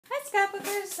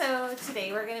Scrapbookers! So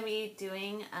today we're going to be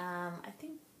doing, I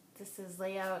think this is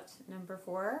layout number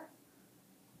 4.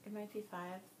 It might be 5.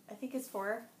 I think it's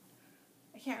 4.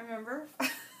 I can't remember.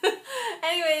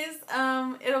 Anyways,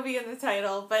 it'll be in the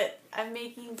title, but I'm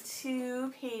making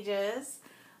 2 pages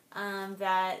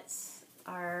that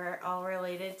are all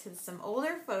related to some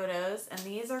older photos, and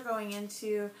these are going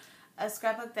into a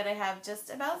scrapbook that I have just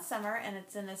about summer, and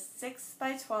it's in a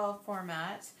 6x12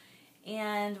 format.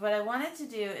 And what I wanted to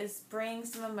do is bring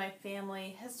some of my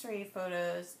family history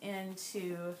photos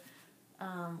into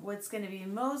what's going to be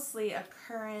mostly a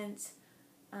current,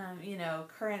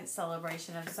 current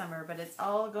celebration of summer, but it's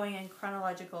all going in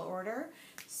chronological order.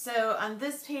 So on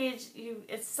this page,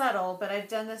 it's subtle, but I've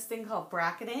done this thing called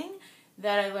bracketing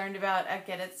that I learned about at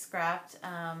Get It Scrapped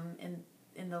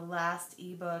in the last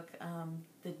ebook.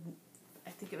 I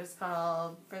think it was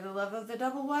called For the Love of the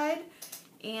Double Wide.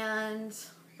 And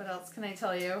what else can I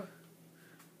tell you?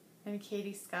 I'm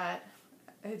Katie Scott.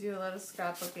 I do a lot of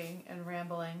scrapbooking and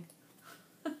rambling.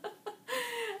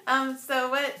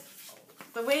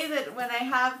 The way that when I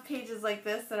have pages like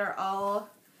this that are all,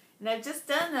 and I've just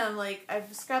done them, like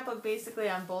I've scrapbooked basically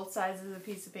on both sides of the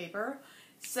piece of paper.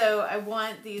 So I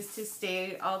want these to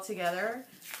stay all together.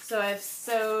 So I've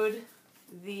sewed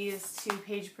these 2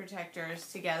 page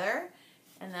protectors together.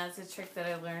 And that's a trick that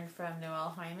I learned from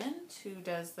Noelle Hyman, who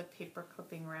does the paper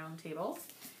clipping round table.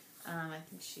 I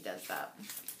think she does that.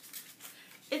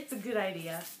 It's a good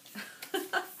idea.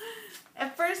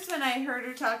 At first when I heard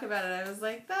her talk about it, I was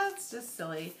like, that's just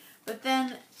silly. But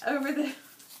then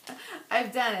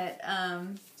I've done it,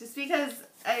 just because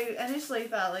I initially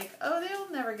thought like, oh, they'll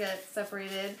never get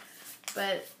separated.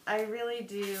 But I really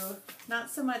do, not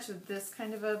so much with this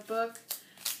kind of a book,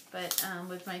 but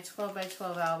with my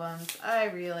 12x12 albums, I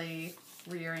really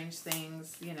rearrange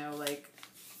things, like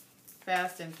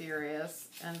fast and furious.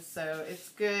 And so it's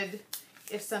good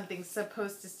if something's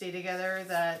supposed to stay together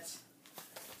that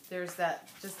there's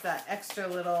just that extra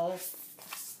little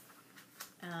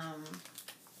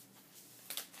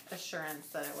assurance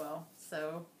that it will.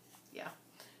 So, yeah.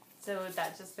 So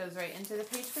that just goes right into the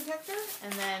page protector.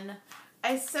 And then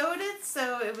I sewed it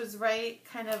so it was right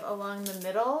kind of along the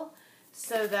middle,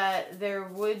 so that there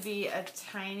would be a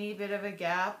tiny bit of a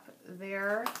gap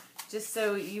there, just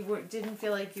so you didn't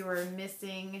feel like you were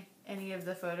missing any of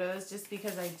the photos, just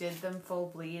because I did them full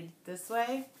bleed this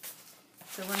way.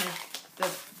 So when the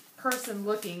person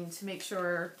looking to make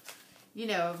sure,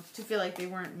 to feel like they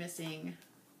weren't missing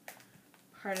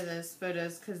part of those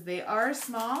photos, because they are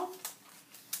small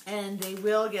and they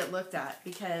will get looked at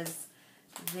because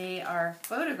they are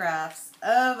photographs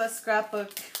of a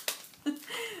scrapbook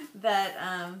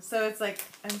that, so it's like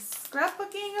I'm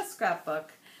scrapbooking a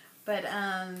scrapbook, but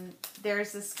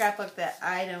there's a scrapbook that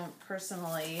I don't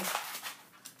personally,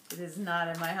 it is not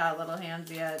in my hot little hands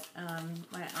yet.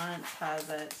 My aunt has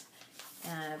it,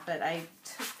 but I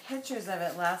took pictures of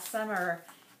it last summer,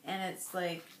 and it's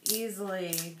like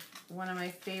easily one of my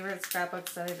favorite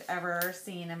scrapbooks that I've ever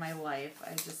seen in my life.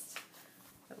 I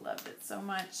loved it so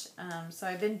much. So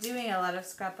I've been doing a lot of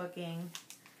scrapbooking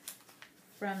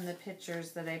from the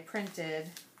pictures that I printed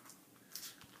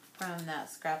from that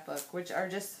scrapbook, which are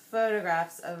just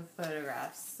photographs of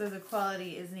photographs. So the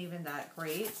quality isn't even that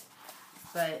great,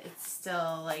 but it's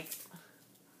still like,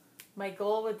 my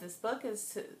goal with this book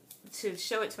is to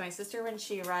show it to my sister when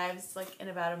she arrives, like in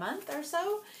about a month or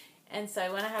so. And so I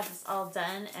want to have this all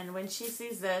done, and when she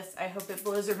sees this, I hope it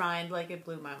blows her mind like it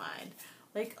blew my mind.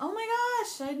 Like, oh my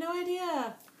gosh, I had no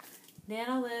idea.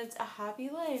 Nana lived a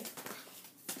happy life.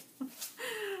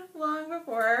 Long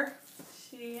before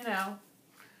she,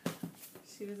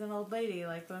 she was an old lady,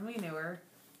 like when we knew her.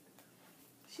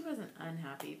 She wasn't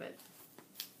unhappy, but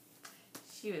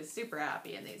she was super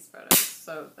happy in these photos.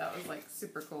 So that was like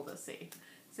super cool to see.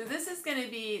 So this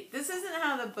isn't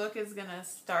how the book is going to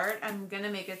start. I'm going to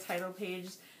make a title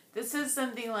page. This is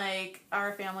something like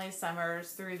Our Family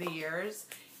Summers Through the Years.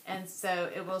 And so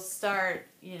it will start,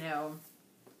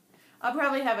 I'll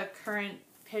probably have a current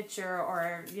picture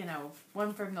or,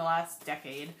 one from the last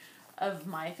decade of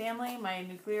my family, my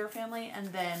nuclear family, and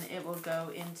then it will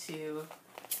go into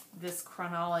this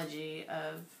chronology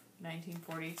of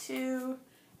 1942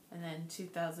 and then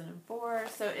 2004.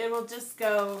 So it will just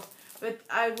go, but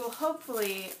I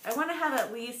want to have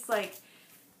at least like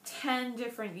 10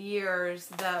 different years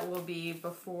that will be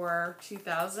before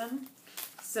 2000,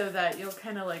 so that you'll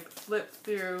kind of like flip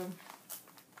through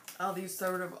all these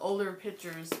sort of older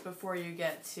pictures before you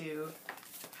get to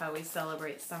how we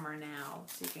celebrate summer now.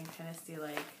 So you can kind of see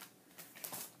like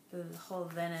the whole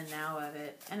then and now of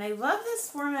it. And I love this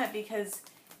format because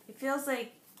it feels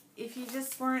like if you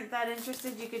just weren't that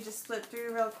interested, you could just flip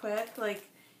through real quick. Like,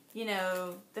 you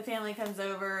know, the family comes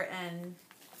over and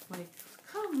like,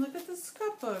 come look at the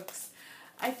scrapbooks.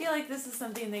 I feel like this is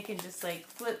something they can just like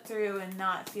flip through and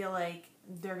not feel like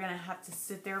they're going to have to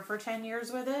sit there for 10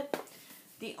 years with it.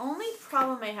 The only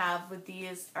problem I have with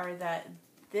these are that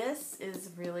this is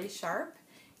really sharp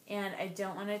and I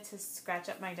don't want it to scratch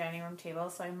up my dining room table,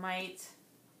 so I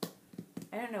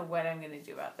don't know what I'm going to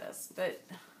do about this, but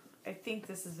I think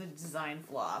this is a design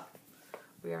flaw.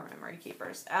 We are memory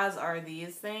keepers, as are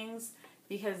these things,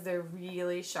 because they're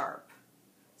really sharp.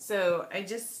 So I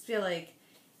just feel like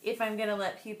if I'm going to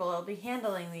let people be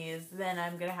handling these, then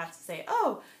I'm going to have to say,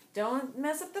 oh, don't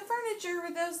mess up the furniture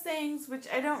with those things, which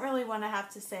I don't really want to have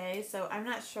to say, so I'm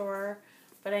not sure,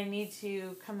 but I need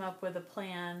to come up with a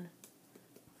plan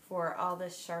for all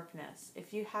this sharpness.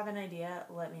 If you have an idea,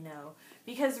 let me know.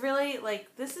 Because really,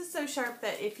 like, this is so sharp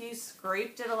that if you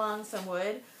scraped it along some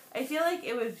wood, I feel like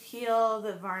it would peel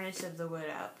the varnish of the wood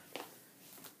up.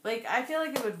 Like, I feel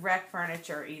like it would wreck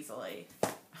furniture easily.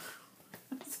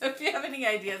 So if you have any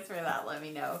ideas for that, let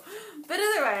me know. But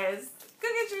otherwise, go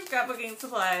get your scrapbooking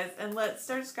supplies and let's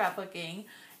start scrapbooking.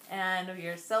 And we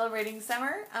are celebrating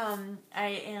summer.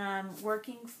 I am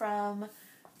working from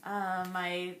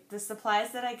the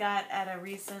supplies that I got at a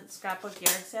recent scrapbook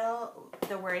yard sale,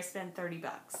 where I spent $30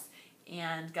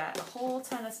 and got a whole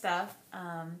ton of stuff.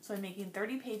 So I'm making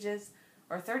 30 pages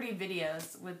or 30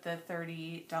 videos with the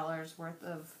 $30 worth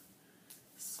of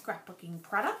scrapbooking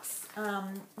products.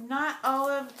 Not all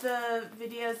of the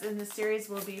videos in the series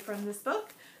will be from this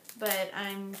book, but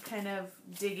I'm kind of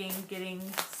getting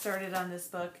started on this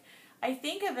book. I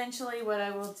think eventually what I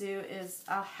will do is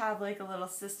I'll have like a little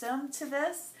system to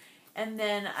this, and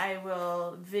then I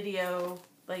will video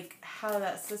like how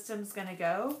that system's gonna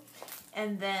go,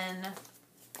 and then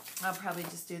I'll probably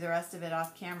just do the rest of it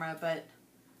off camera. But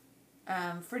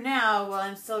for now, while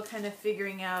I'm still kind of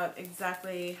figuring out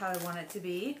exactly how I want it to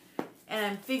be, and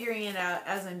I'm figuring it out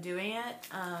as I'm doing it,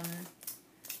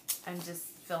 I'm just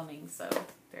filming, so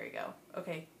there you go.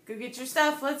 Okay, go get your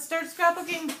stuff. Let's start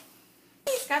scrapbooking.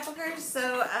 Hey, scrapbookers.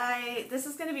 So this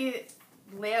is going to be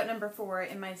layout number 4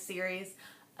 in my series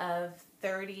of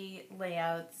 30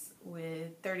 layouts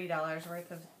with $30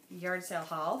 worth of yard sale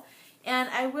haul. And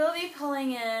I will be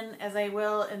pulling in, as I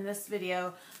will in this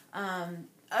video,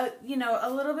 you know, a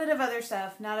little bit of other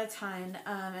stuff, not a ton,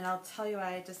 and I'll tell you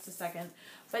why in just a second.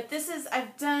 But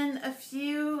I've done a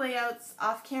few layouts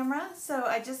off camera, so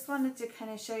I just wanted to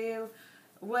kind of show you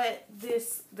what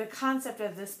the concept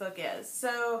of this book is.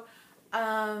 So,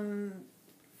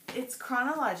 it's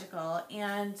chronological,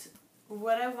 and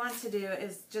what I want to do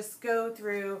is just go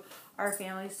through our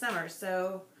family summer.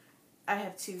 So, I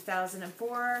have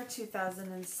 2004,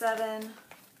 2007,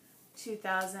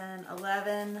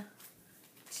 2011,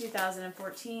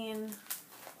 2014,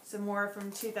 some more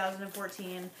from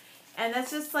 2014, and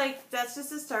that's just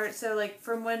a start. So like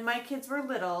from when my kids were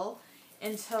little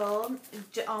until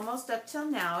almost up till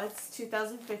now. It's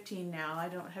 2015 now. I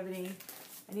don't have any,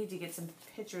 I need to get some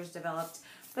pictures developed.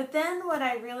 But then what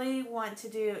I really want to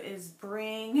do is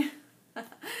bring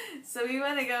so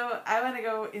I want to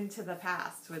go into the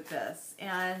past with this,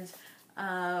 and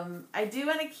I do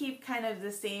want to keep kind of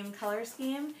the same color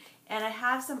scheme, and I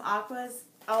have some aquas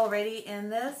already in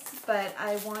this, but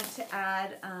I want to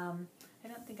add, I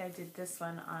don't think I did this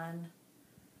one on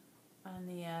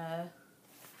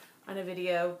a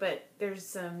video, but there's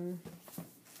some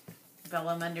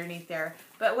vellum underneath there.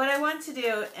 But what I want to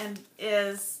do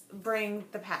is bring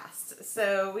the past.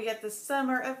 So we get the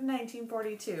summer of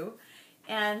 1942,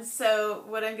 and so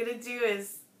what I'm going to do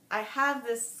is I have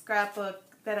this scrapbook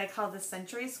that I call the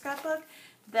Century Scrapbook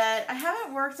that I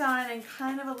haven't worked on in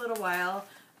kind of a little while.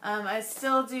 I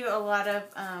still do a lot of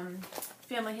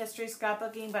family history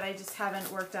scrapbooking, but I just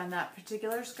haven't worked on that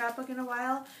particular scrapbook in a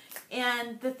while.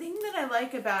 And the thing that I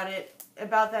like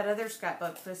about that other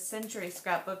scrapbook, the Century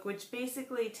Scrapbook, which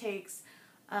basically takes,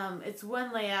 it's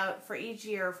one layout for each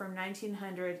year from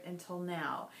 1900 until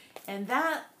now. And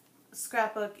that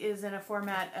scrapbook is in a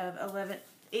format of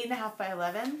 8.5 by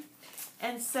 11.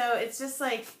 And so it's just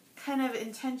like kind of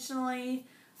intentionally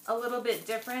a little bit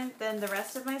different than the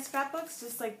rest of my scrapbooks,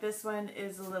 just like this one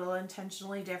is a little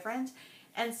intentionally different.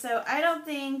 And so I don't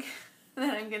think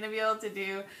that I'm going to be able to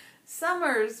do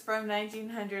summers from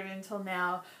 1900 until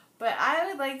now, but I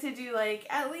would like to do like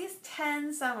at least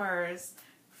 10 summers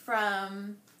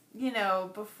from, you know,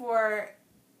 before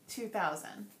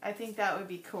 2000. I think that would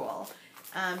be cool,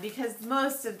 because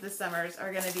most of the summers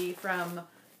are going to be from,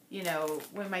 you know,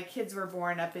 when my kids were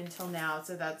born up until now,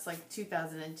 so that's like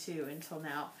 2002 until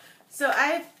now. So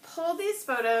I pulled these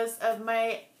photos of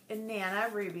my Nana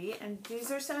Ruby, and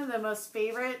these are some of the most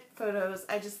favorite photos.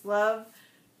 I just love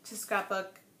to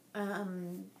scrapbook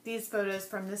these photos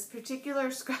from this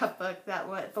particular scrapbook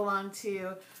that belonged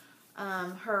to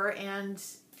her, and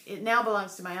it now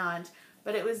belongs to my aunt,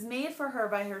 but it was made for her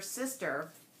by her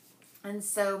sister, and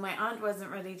so my aunt wasn't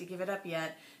ready to give it up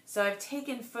yet. So I've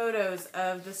taken photos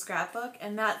of the scrapbook,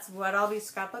 and that's what I'll be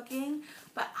scrapbooking.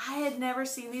 But I had never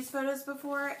seen these photos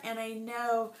before, and I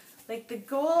know, like, the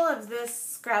goal of this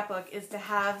scrapbook is to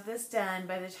have this done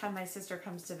by the time my sister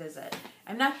comes to visit.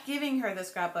 I'm not giving her the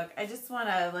scrapbook. I just want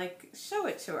to, like, show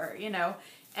it to her, you know.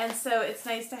 And so it's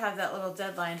nice to have that little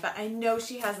deadline. But I know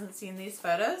she hasn't seen these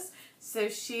photos, so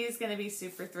she's going to be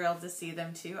super thrilled to see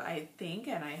them too, I think,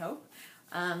 and I hope.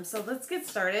 So let's get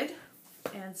started.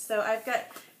 And so I've got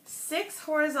 6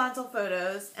 horizontal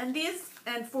photos, and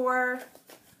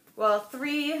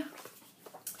three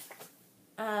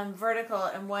vertical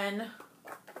and 1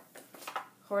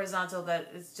 horizontal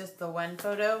that is just the one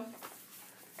photo.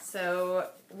 So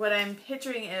what I'm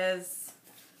picturing is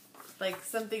like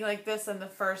something like this on the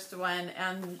first one,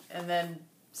 and then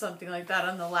something like that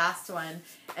on the last one,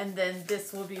 and then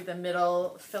this will be the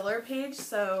middle filler page.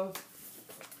 So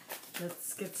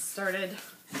let's get started.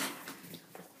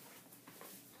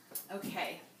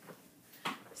 Okay,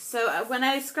 so when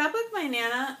I scrapbook my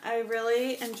Nana, I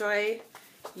really enjoy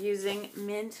using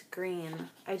mint green.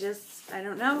 I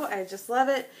don't know, I just love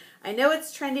it. I know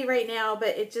it's trendy right now,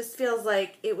 but it just feels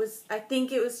like I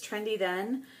think it was trendy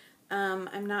then.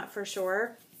 I'm not for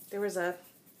sure. There was a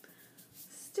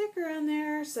sticker on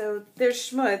there, so there's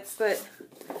schmutz, but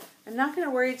I'm not going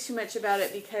to worry too much about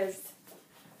it because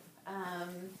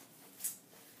I'm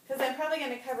probably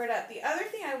going to cover it up. The other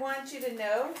thing I want you to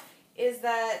know is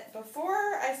that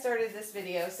before I started this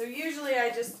video, so usually I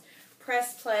just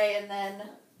press play and then,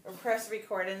 or press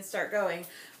record and start going.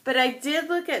 But I did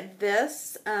look at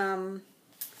this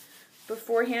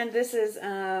beforehand. This is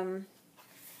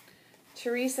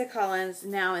Teresa Collins'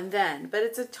 Now and Then. But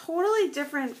it's a totally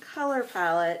different color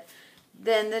palette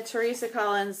than the Teresa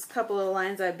Collins couple of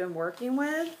lines I've been working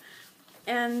with.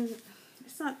 And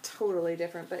it's not totally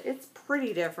different, but it's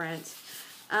pretty different.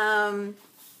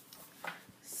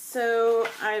 So,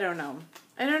 I don't know.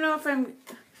 I don't know if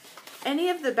any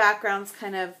of the backgrounds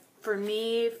kind of, for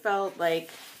me, felt like,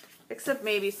 except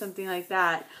maybe something like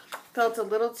that, felt a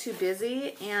little too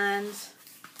busy, and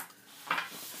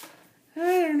I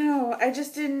don't know. I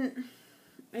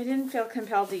didn't feel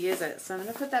compelled to use it, so I'm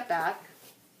going to put that back.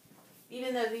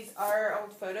 Even though these are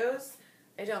old photos,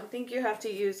 I don't think you have to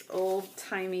use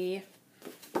old-timey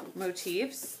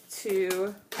motifs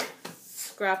to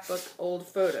scrapbook old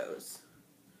photos.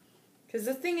 Because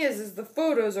the thing is the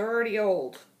photos are already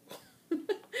old.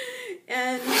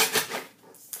 And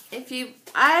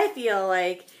I feel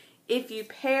like if you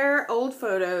pair old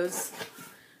photos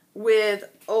with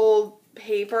old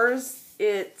papers,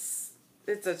 it's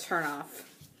a turnoff.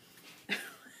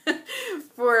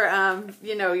 For,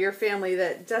 your family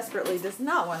that desperately does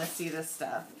not want to see this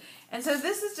stuff. And so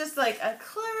this is just like a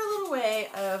clever little way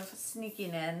of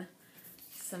sneaking in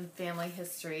some family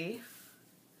history.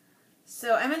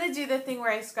 So I'm going to do the thing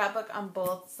where I scrapbook on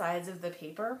both sides of the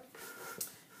paper.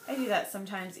 I do that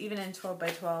sometimes, even in 12 by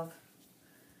 12.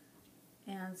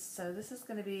 And so this is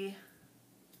going to be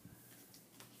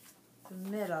the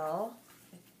middle,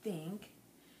 I think.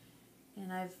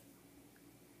 And I've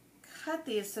cut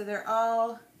these so they're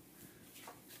all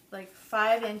like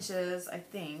 5 inches, I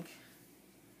think.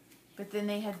 But then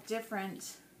they have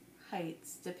different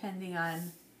heights depending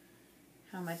on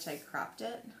how much I cropped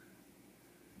it.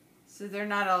 So they're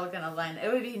not all going to line.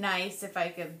 It would be nice if I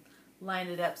could line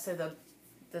it up so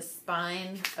the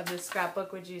spine of the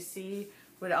scrapbook, would you see,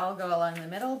 would all go along the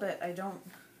middle, but I don't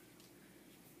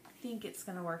think it's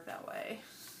going to work that way.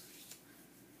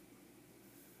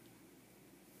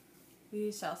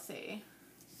 We shall see,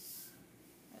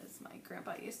 as my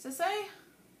grandpa used to say.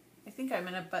 I think I'm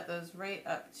going to butt those right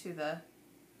up to the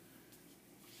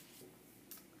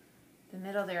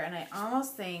middle there, and I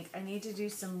almost think I need to do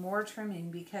some more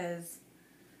trimming because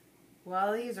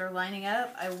while these are lining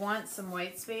up, I want some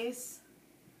white space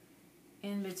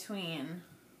in between.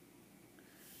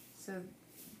 So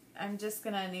I'm just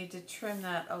going to need to trim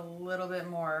that a little bit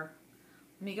more.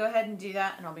 Let me go ahead and do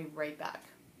that, and I'll be right back.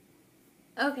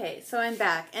 Okay, so I'm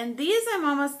back, and these I'm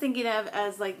almost thinking of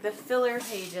as like the filler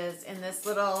pages in this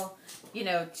little,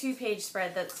 2-page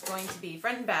spread that's going to be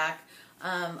front and back,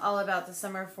 all about the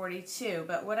summer of 42.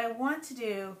 But what I want to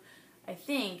do, I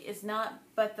think, is not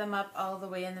butt them up all the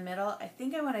way in the middle. I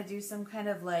think I want to do some kind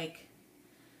of like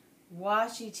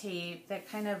washi tape that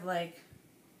kind of like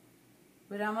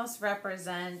would almost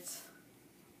represent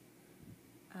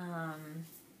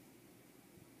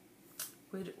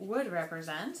would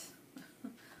represent.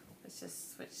 Let's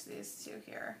just switch these two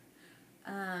here.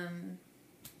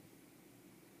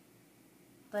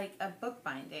 Like a book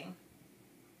binding.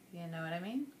 You know what I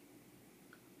mean?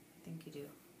 I think you do.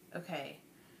 Okay.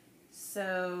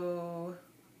 So,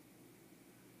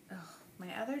 my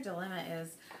other dilemma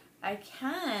is I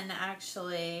can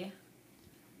actually,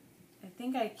 I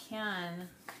think I can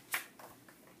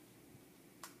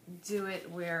do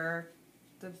it where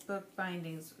the book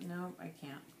bindings, no, I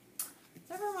can't.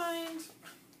 Never mind.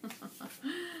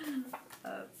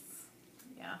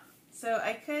 Yeah. So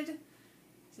I could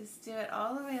just do it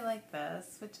all the way like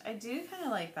this, which I do kind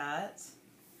of like that.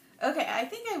 Okay, I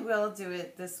think I will do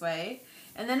it this way.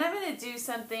 And then I'm going to do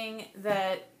something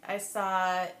that I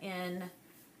saw in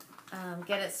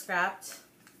Get It Scrapped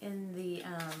in the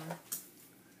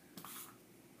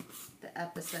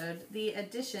episode, the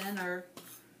edition, or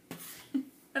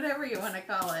whatever you want to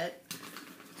call it.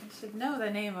 I should know the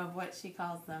name of what she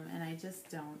calls them, and I just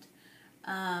don't.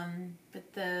 But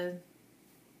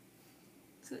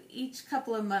so each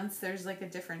couple of months there's like a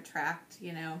different tract,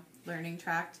 you know, learning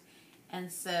tract. And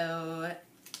so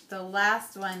the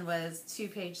last one was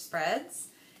 2-page spreads.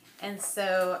 And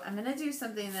so I'm going to do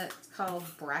something that's called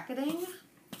bracketing.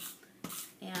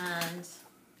 And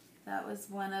that was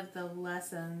one of the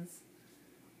lessons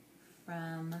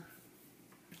from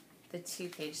the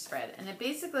 2-page spread. And it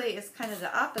basically is kind of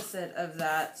the opposite of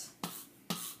that.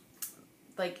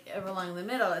 Like along the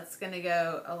middle, it's going to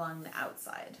go along the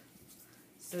outside.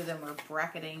 So then we're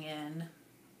bracketing in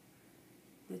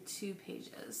the 2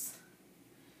 pages.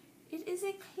 It is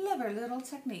a clever little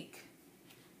technique.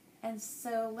 And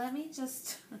so let me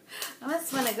just, I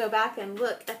just want to go back and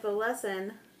look at the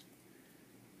lesson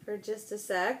for just a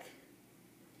sec.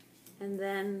 And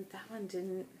then that one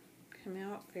didn't come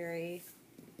out very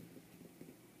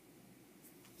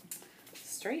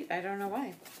straight. I don't know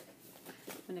why.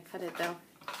 I'm going to cut it though.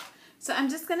 So I'm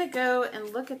just going to go and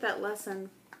look at that lesson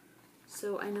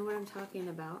so I know what I'm talking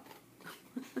about.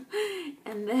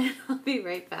 And then I'll be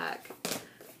right back.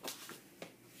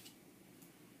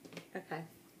 Okay,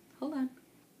 hold on.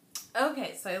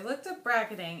 Okay, so I looked up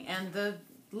bracketing, and the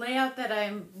layout that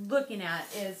I'm looking at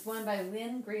is one by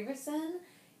Lynn Grieverson,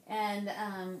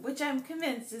 and which I'm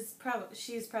convinced is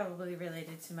she's probably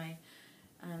related to my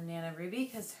Nana Ruby,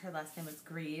 because her last name was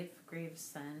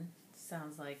Grieveson.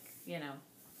 Sounds like, you know,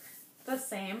 the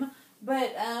same, but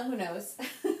who knows?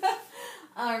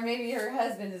 Or maybe her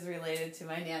husband is related to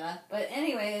my Nana. But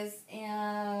anyways,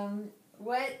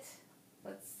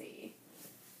 let's see.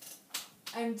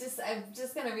 I'm just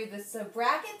going to read this. So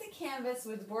bracket the canvas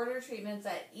with border treatments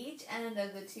at each end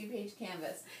of the 2-page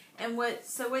canvas. And what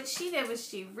she did was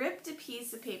she ripped a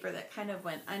piece of paper that kind of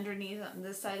went underneath on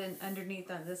this side and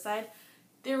underneath on this side.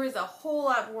 There was a whole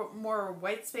lot more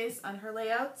white space on her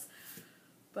layouts,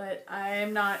 but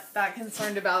I'm not that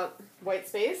concerned about white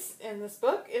space in this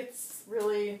book. It's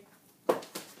really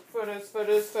photos,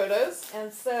 photos, photos.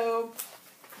 And so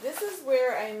this is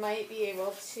where I might be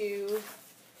able to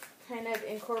kind of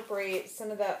incorporate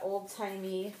some of that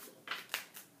old-timey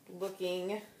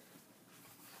looking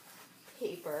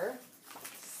paper.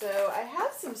 So I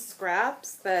have some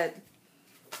scraps that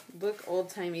look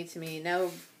old-timey to me. Now,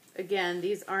 again,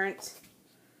 these aren't,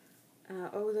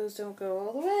 oh, those don't go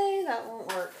all the way. That won't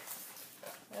work.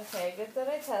 Okay, good that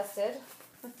I tested.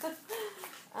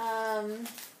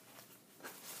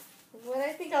 What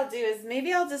I think I'll do is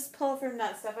maybe I'll just pull from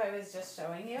that stuff I was just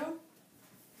showing you.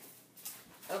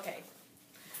 Okay,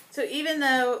 so even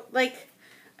though, like,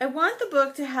 I want the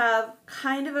book to have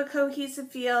kind of a cohesive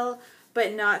feel,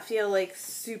 but not feel, like,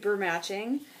 super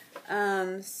matching.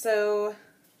 So,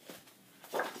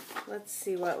 let's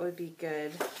see what would be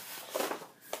good.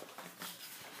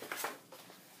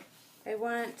 I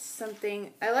want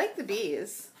something, I like the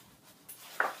bees.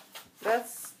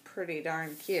 That's pretty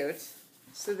darn cute.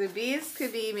 So the bees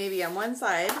could be maybe on one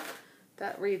side.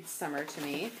 That reads summer to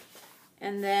me.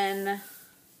 And then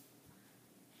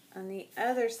on the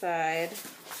other side,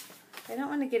 I don't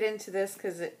want to get into this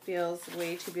because it feels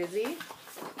way too busy.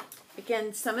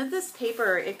 Again, some of this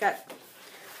paper,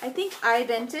 I think I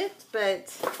bent it,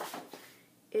 but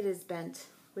it is bent,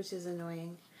 which is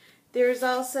annoying. There's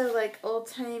also like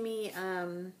old-timey,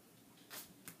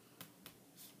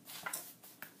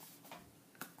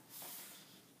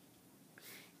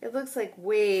 it looks like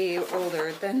way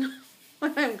older than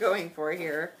what I'm going for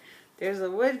here. There's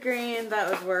a wood green, that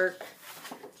would work.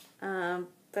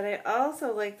 But I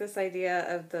also like this idea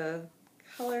of the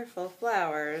colorful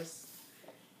flowers.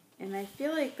 And I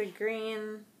feel like the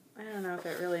green, I don't know if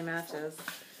it really matches.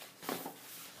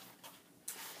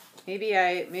 maybe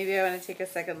I want to take a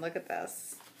second look at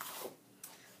this.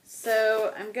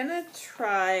 So I'm gonna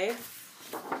try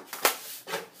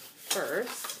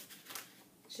first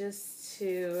just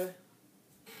to.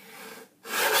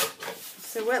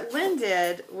 So what Lynn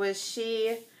did was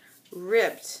she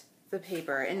ripped the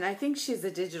paper, and I think she's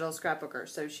a digital scrapbooker,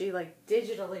 so she like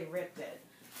digitally ripped it.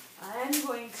 I'm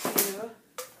going to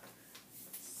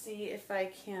see if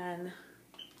I can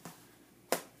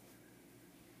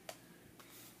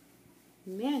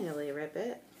manually rip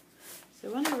it. So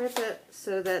I want to rip it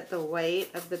so that the white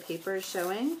of the paper is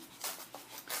showing.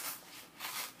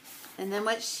 And then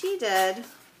what she did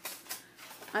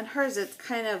on hers, it's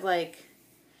kind of like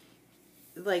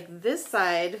this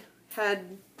side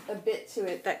had a bit to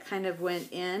it that kind of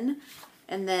went in,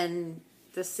 and then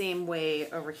the same way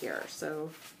over here.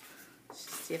 So let's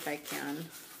just see if I can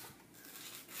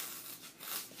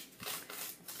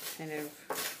kind of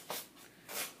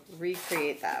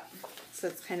recreate that. So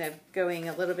it's kind of going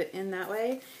a little bit in that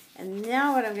way. And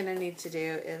now what I'm going to need to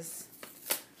do is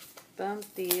bump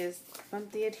the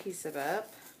adhesive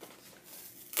up.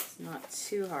 It's not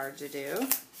too hard to do.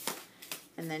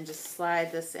 And then just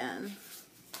slide this in.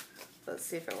 Let's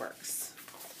see if it works.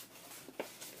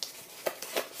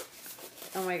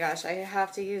 Oh my gosh, I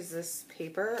have to use this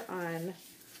paper on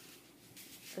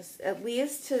this, at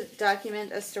least to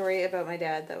document a story about my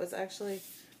dad that was actually,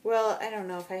 well, I don't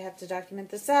know if I have to document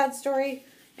the sad story.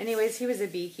 Anyways, he was a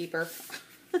beekeeper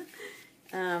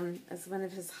as one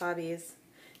of his hobbies.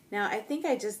 Now, I think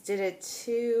I just did it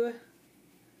too,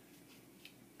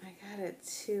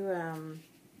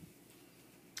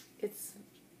 it's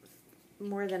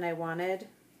more than I wanted.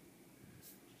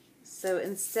 So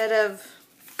instead of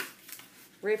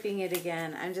ripping it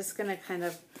again, I'm just going to kind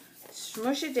of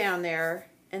smush it down there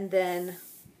and then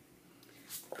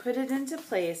put it into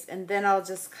place, and then I'll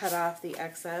just cut off the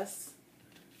excess.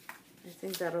 I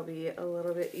think that'll be a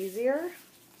little bit easier.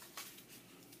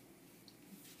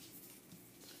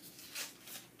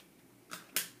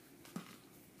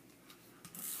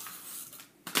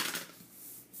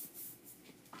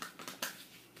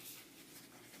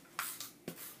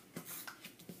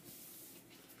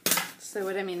 So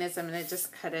what I mean is I'm going to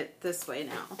just cut it this way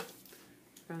now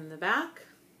from the back.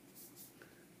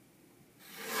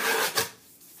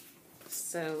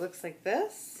 So it looks like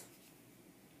this.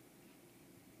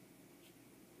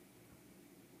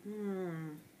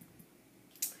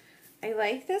 I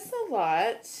like this a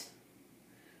lot,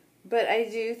 but I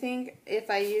do think if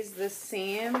I use the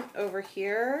same over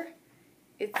here,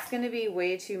 it's going to be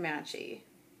way too matchy.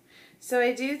 So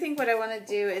I do think what I want to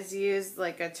do is use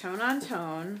like a tone on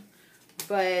tone,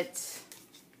 but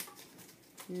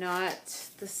not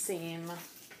the same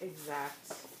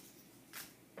exact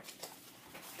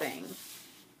thing.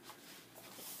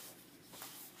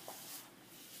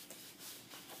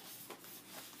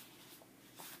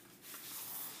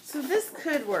 So this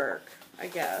could work, I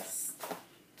guess.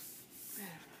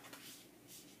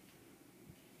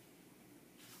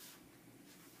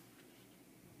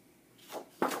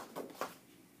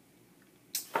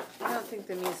 I don't think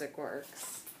the music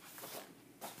works.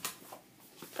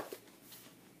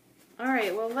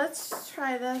 Alright, well, let's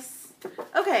try this.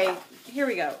 Okay, here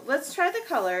we go. Let's try the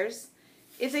colors.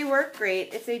 If they work,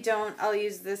 great. If they don't, I'll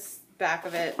use this back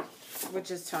of it, which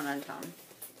is tone on tone.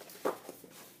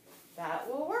 That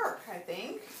will work, I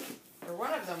think. Or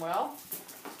one of them will.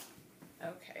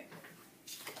 Okay.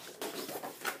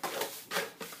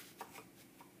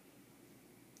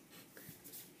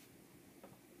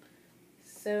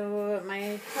 So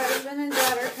my husband and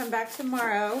daughter come back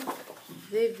tomorrow.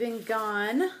 They've been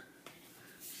gone.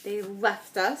 They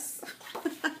left us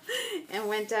and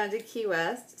went down to Key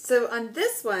West. So on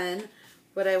this one,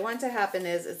 what I want to happen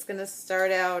is it's going to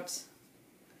start out,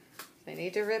 I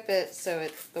need to rip it so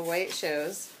the white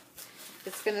shows.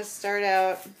 It's going to start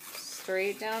out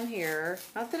straight down here.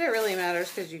 Not that it really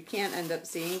matters because you can't end up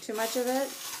seeing too much of it.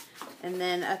 And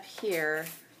then up here,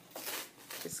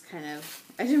 just kind of,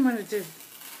 I didn't want it to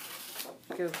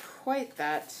go quite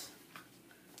that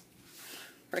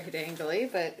right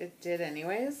angly, but it did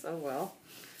anyways. Oh well.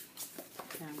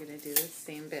 Now I'm going to do the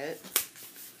same bit.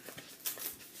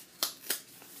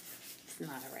 It's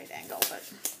not a right angle, but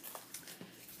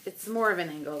it's more of an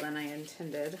angle than I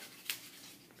intended.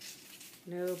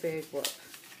 No big whoop.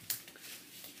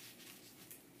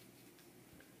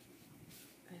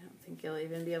 I don't think you'll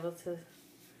even be able to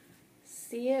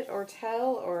see it or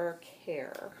tell or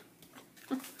care.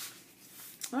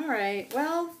 All right,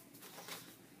 well,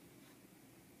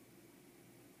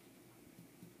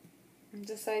 I'm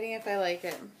deciding if I like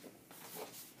it.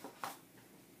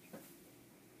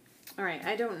 All right,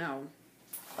 I don't know.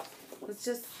 Let's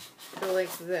just go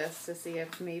like this to see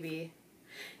if maybe,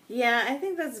 yeah, I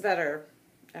think that's better,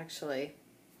 actually.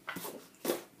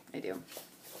 I do.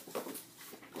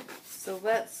 So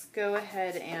let's go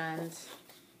ahead and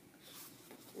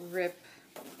rip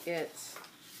it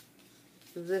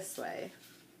this way.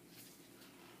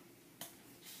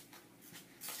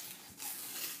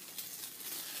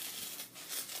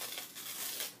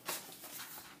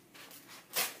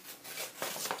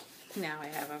 Now I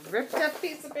have a ripped up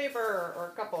piece of paper,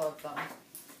 or a couple of them.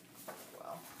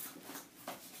 Well,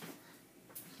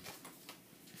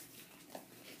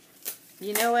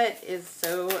 you know what is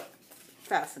so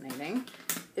fascinating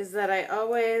is that I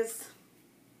always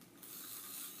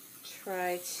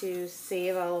try to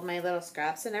save all of my little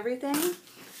scraps and everything.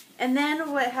 And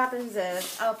then what happens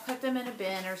is I'll put them in a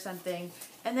bin or something,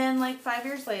 and then like 5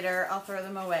 years later I'll throw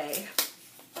them away.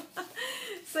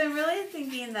 So I'm really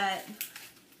thinking that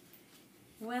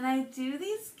when I do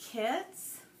these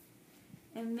kits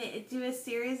and do a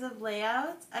series of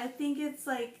layouts, I think it's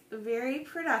like very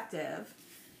productive.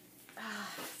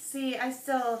 See, I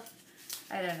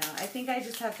don't know. I think I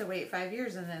just have to wait 5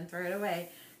 years and then throw it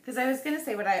away. Because I was going to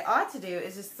say what I ought to do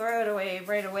is just throw it away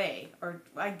right away. Or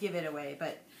I give it away.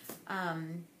 But,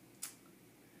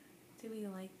 do we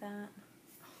like that?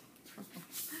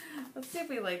 Let's see if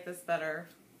we like this better.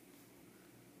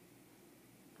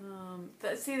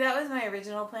 See, that was my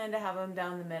original plan, to have them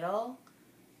down the middle.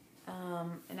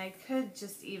 And I could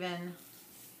just even,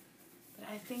 but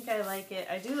I think I like it.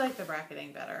 I do like the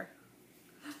bracketing better.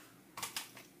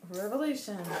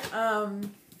 Revelation.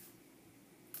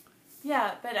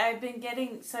 Yeah, but I've been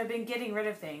getting rid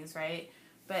of things, right?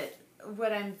 But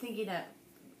what I'm thinking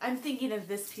of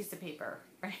this piece of paper,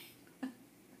 right?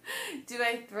 Do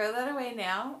I throw that away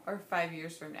now or 5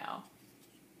 years from now?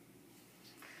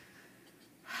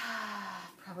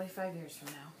 Probably 5 years from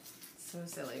now. So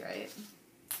silly, right?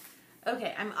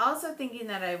 Okay, I'm also thinking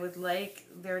that I would like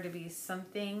there to be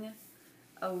something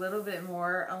a little bit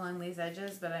more along these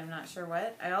edges, but I'm not sure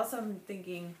what. I also am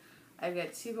thinking I've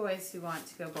got 2 boys who want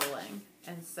to go bowling,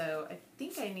 and so I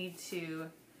think I need to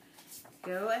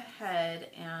go ahead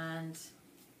and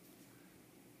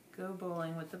go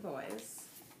bowling with the boys.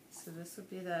 So this would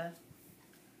be the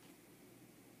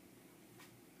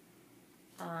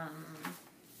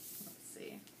let's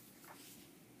see.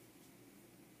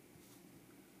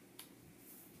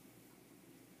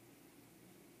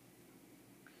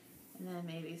 And then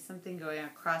maybe something going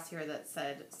across here that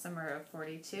said summer of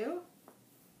 42.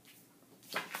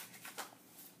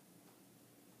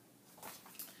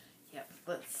 Yep,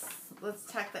 let's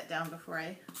tack that down before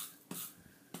I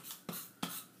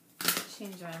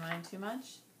change my mind too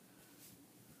much.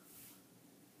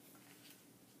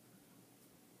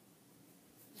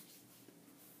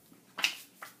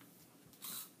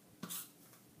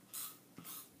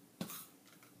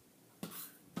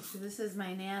 So this is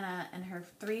my Nana and her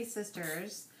 3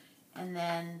 sisters, and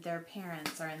then their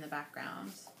parents are in the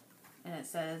background. And it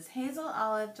says Hazel,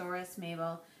 Olive, Doris,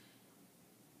 Mabel.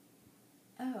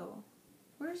 Oh,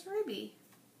 where's Ruby?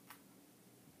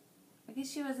 I guess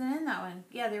she wasn't in that one.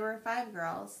 Yeah, there were 5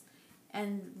 girls,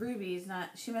 and Ruby's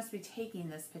not. She must be taking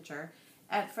this picture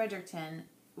at Fredericton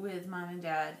with Mom and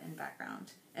Dad in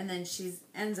background. And then she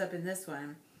ends up in this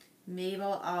one.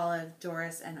 Mabel, Olive,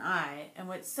 Doris, and I. And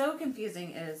what's so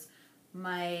confusing is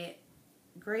my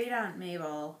great aunt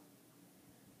Mabel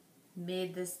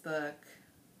made this book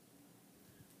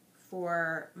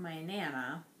for my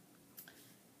Nana,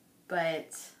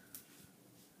 but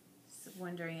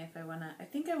wondering if I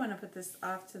think I want to put this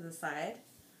off to the side,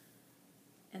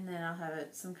 and then I'll have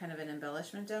some kind of an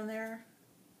embellishment down there,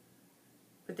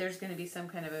 but there's going to be some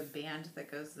kind of a band that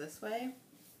goes this way.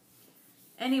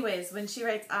 Anyways, when she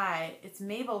writes I, it's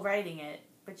Mabel writing it,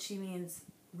 but she means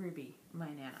Ruby, my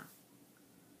Nana.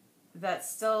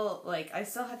 That's still, like, I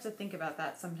still have to think about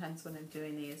that sometimes when I'm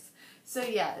doing these. So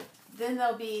yeah, then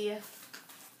there'll be,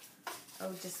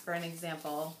 just for an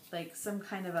example, like some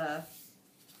kind of a,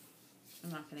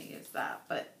 I'm not going to use that,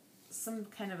 but some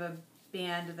kind of a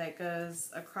band that goes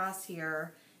across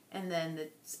here, and then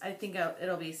I think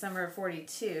it'll be summer of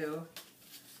 42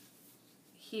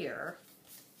 here.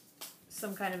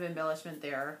 Some kind of embellishment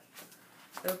there.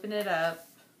 Open it up.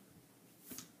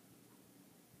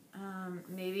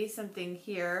 Maybe something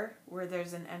here where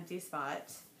there's an empty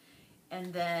spot.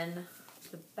 And then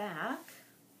the back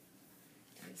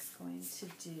is going to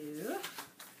do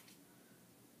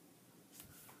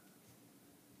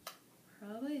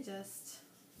probably just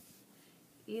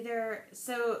either.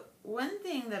 So one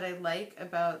thing that I like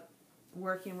about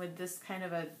working with this kind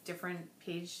of a different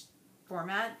page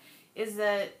format is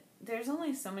that there's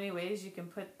only so many ways you can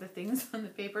put the things on the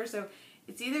paper. So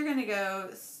it's either going to go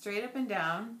straight up and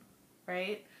down,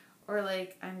 right? Or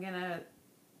like I'm going to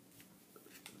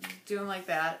do them like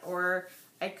that. Or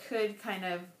I could kind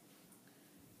of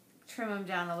trim them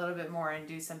down a little bit more and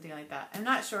do something like that. I'm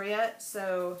not sure yet,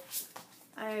 so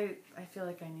I feel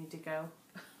like I need to go.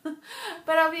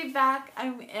 But I'll be back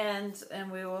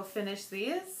and we will finish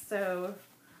these. So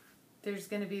there's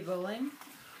going to be bowling.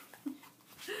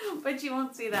 But you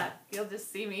won't see that. You'll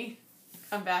just see me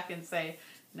come back and say,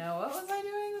 no, what was I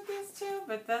doing with these two?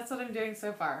 But that's what I'm doing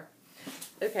so far.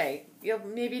 Okay, you'll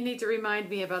maybe need to remind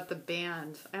me about the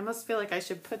band. I almost feel like I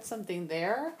should put something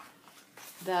there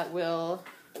that will,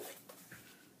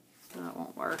 that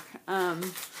won't work,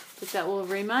 but that will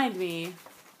remind me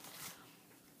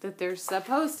that there's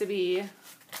supposed to be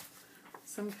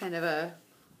some kind of a,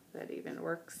 that even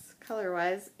works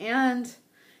color-wise. And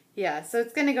yeah, so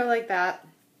it's going to go like that.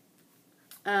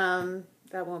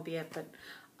 That won't be it, but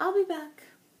I'll be back.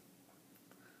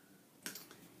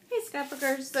 Hey,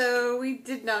 Scrapbookers. So we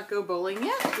did not go bowling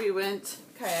yet. We went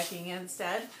kayaking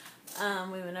instead.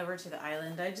 We went over to the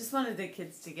island. I just wanted the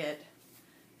kids to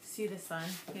see the sun,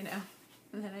 you know.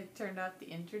 And then I turned off the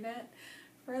internet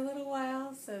for a little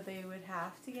while so they would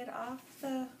have to get off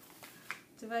the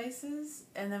devices.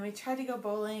 And then we tried to go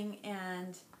bowling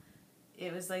and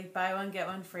it was like buy one, get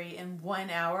one free in 1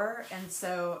 hour. And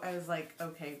so I was like,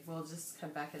 okay, we'll just come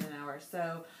back in an hour.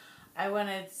 So I want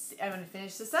to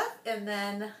finish this up and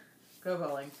then go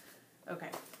bowling. Okay.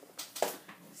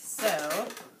 So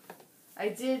I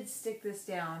did stick this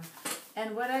down.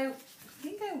 And what I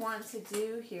think I want to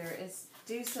do here is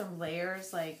do some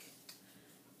layers like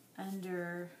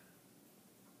under,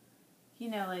 you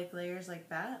know, like layers like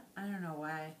that. I don't know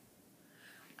why.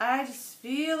 I just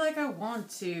feel like I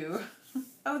want to.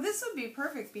 Oh, this would be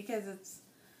perfect because it's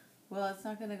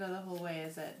not going to go the whole way,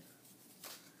 is it?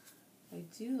 I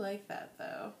do like that,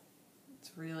 though.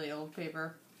 It's really old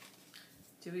paper.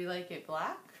 Do we like it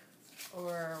black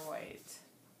or white?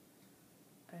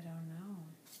 I don't know.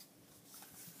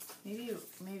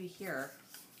 Maybe here.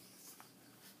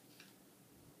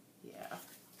 Yeah.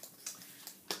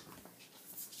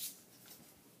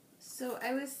 So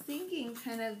I was thinking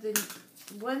kind of the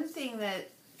one thing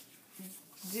that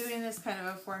doing this kind of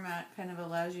a format kind of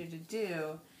allows you to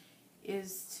do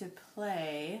is to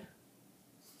play.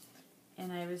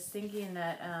 And I was thinking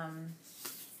that,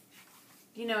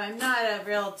 you know, I'm not a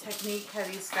real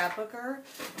technique-heavy scrapbooker,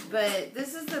 but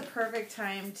this is the perfect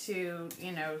time to,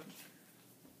 you know,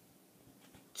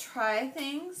 try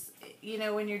things, you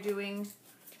know, when you're doing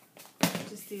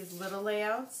just these little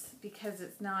layouts, because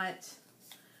it's not,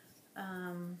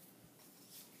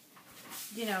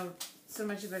 you know, so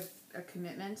much of a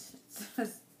commitment.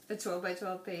 It's a 12 by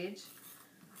 12 page.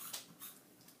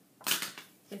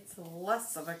 It's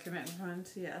less of a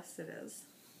commitment, yes, it is.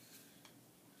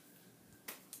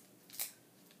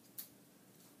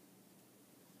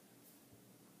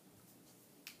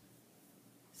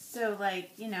 So,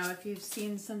 like, you know, if you've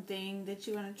seen something that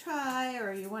you want to try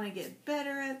or you want to get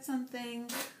better at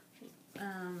something,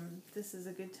 this is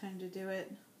a good time to do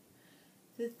it.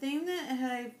 The thing that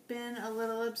I've been a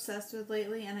little obsessed with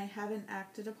lately and I haven't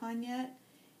acted upon yet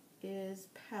is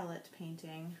palette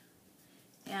painting.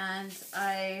 And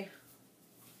I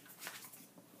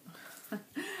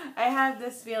have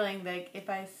this feeling that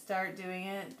if I start doing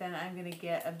it, then I'm going to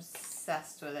get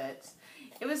obsessed with it.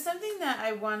 It was something that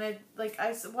I wanted, like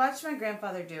I watched my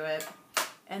grandfather do it,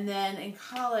 and then in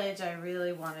college I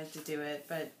really wanted to do it,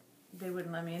 but they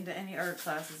wouldn't let me into any art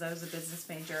classes. I was a business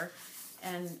major,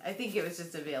 and I think it was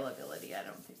just availability. I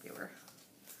don't think they were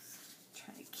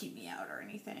trying to keep me out or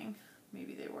anything.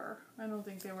 Maybe they were. I don't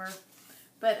think they were.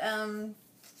 But,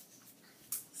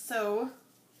 so,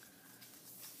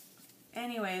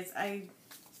 anyways,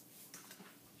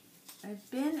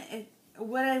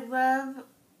 what I love,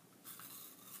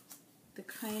 the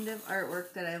kind of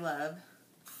artwork that I love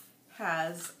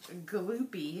has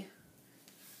gloopy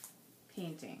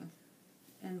painting.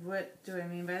 And what do I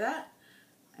mean by that?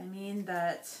 I mean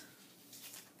that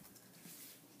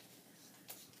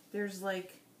there's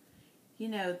like, you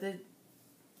know, the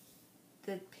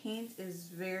paint is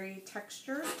very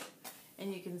textured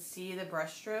and you can see the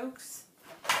brush strokes.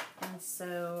 And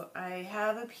so I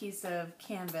have a piece of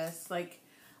canvas like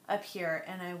up here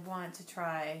and I want to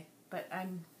try, but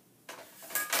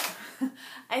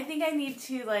I think I need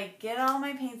to like get all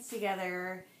my paints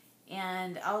together,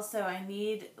 and also I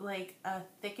need like a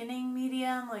thickening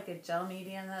medium, like a gel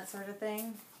medium, that sort of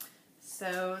thing.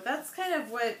 So that's kind of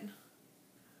what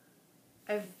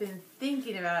I've been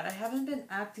thinking about. I haven't been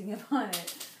acting upon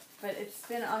it, but it's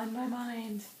been on my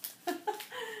mind.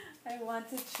 I want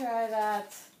to try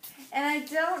that. And I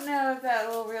don't know if that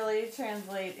will really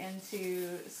translate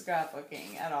into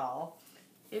scrapbooking at all.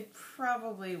 It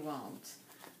probably won't.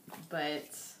 But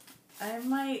I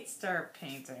might start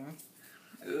painting.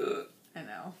 Ugh, I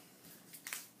know.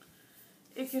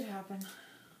 It could happen.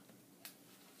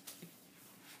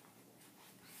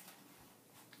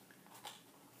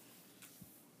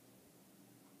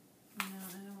 No,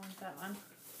 I don't want that one.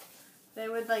 But I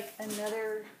would like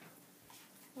another,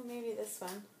 or maybe this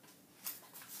one.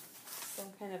 Some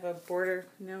kind of a border.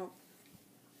 No.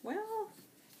 Well,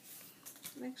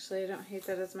 actually I don't hate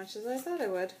that as much as I thought I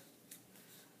would.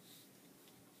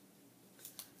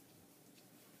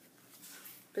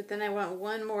 But then I want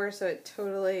one more so it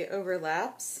totally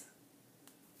overlaps.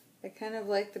 I kind of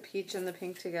like the peach and the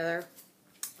pink together.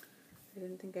 I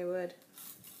didn't think I would.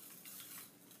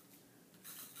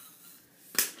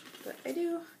 But I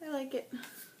do. I like it.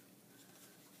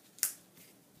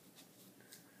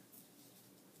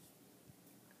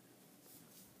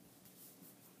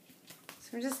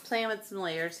 So I'm just playing with some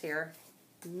layers here.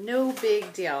 No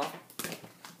big deal.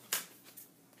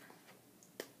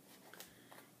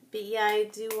 But yeah, I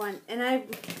do want, and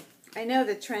I know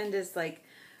the trend is like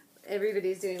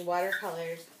everybody's doing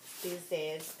watercolors these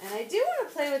days, and I do want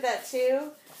to play with that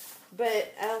too.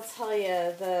 But I'll tell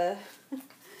you,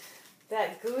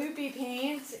 that gloopy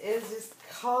paint is just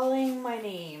calling my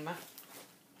name.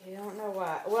 I don't know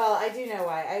why. Well, I do know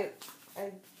why. I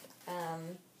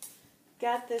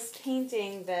got this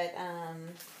painting that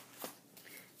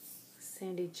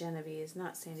Stacy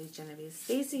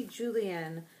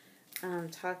Julian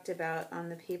talked about on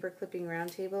the paper clipping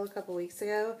roundtable a couple weeks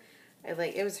ago.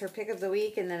 It was her pick of the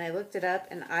week, and then I looked it up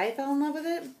and I fell in love with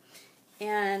it,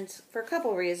 and for a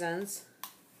couple reasons.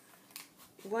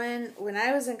 When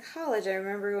I was in college, I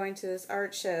remember going to this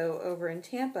art show over in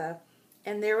Tampa,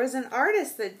 and there was an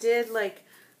artist that did like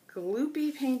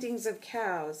gloopy paintings of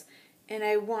cows, and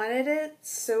I wanted it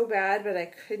so bad, but I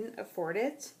couldn't afford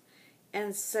it.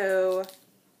 And so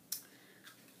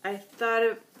I thought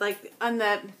of like on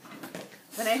that,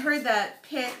 when I heard that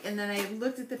pick, and then I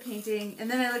looked at the painting,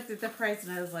 and then I looked at the price,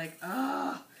 and I was like,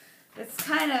 oh, it's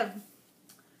kind of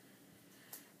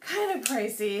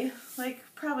pricey, like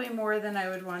probably more than I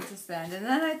would want to spend. And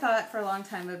then I thought for a long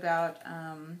time about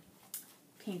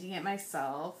painting it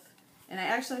myself, and I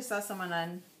actually saw someone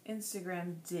on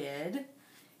Instagram did,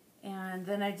 and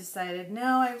then I decided,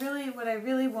 no, what I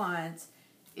really want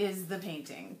is the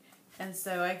painting. And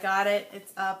so I got it.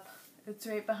 It's up. It's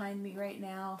right behind me right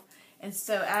now. And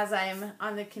so as I'm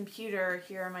on the computer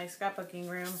here in my scrapbooking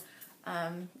room,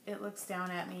 it looks down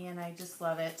at me, and I just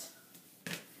love it.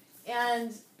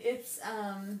 And it's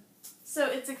so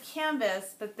it's a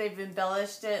canvas, but they've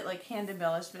embellished it, like hand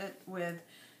embellished it with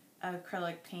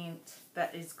acrylic paint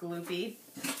that is gloopy.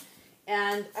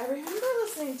 And I remember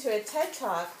listening to a TED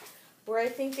Talk where I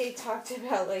think they talked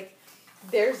about like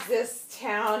there's this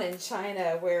town in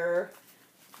China where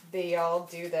they all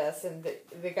do this, and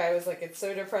the guy was like, it's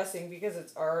so depressing because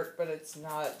it's art, but it's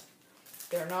not,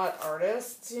 they're not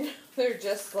artists, you know? They're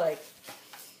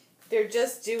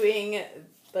just doing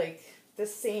like the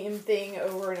same thing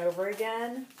over and over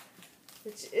again,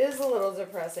 which is a little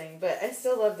depressing, but I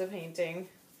still love the painting.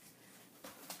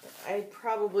 I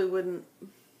probably wouldn't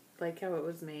like how it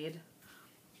was made,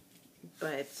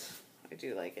 but I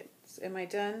do like it. Am I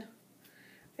done?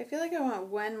 I feel like I want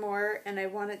one more, and I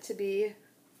want it to be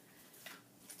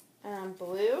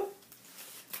blue,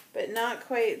 but not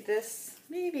quite this.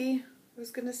 Maybe I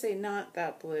was gonna say not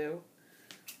that blue,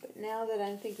 but now that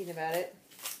I'm thinking about it,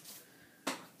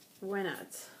 why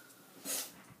not?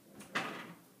 Because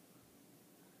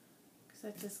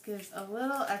that just gives a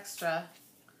little extra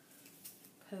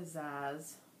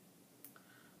pizzazz.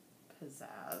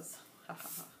 Pizzazz. Ha ha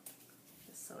ha.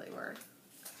 A silly word.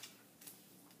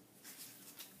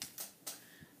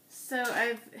 So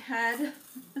I've had,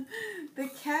 the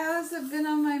cows have been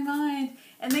on my mind.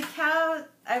 And the cow,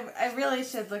 I really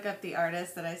should look up the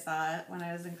artist that I saw when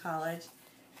I was in college.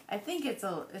 I think it's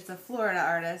a Florida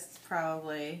artist,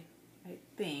 probably. I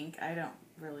think. I don't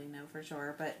really know for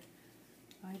sure, but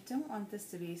I don't want this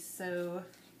to be so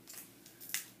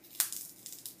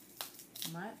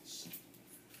much.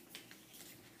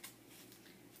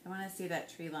 I want to see that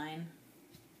tree line.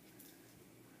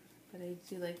 But I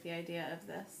do like the idea of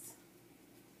this,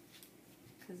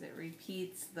 because it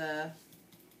repeats the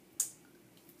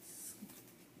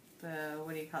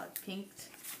what do you call it, pinked,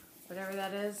 whatever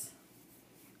that is.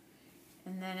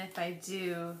 And then if I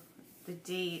do the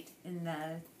date in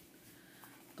the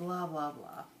blah blah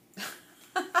blah,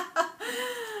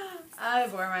 I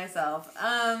bore myself.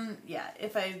 Yeah,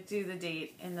 if I do the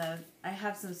date I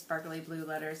have some sparkly blue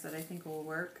letters that I think will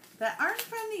work. That aren't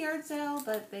from the yard sale,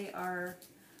 but they are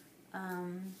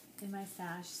in my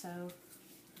stash. So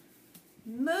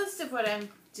most of what I'm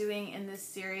doing in this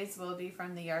series will be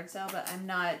from the yard sale, but I'm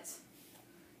not,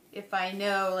 if I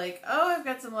know like, oh, I've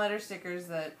got some letter stickers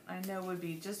that I know would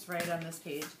be just right on this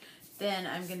page, then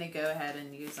I'm going to go ahead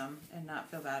and use them and not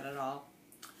feel bad at all.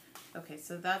 Okay,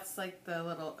 so that's like the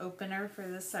little opener for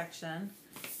this section,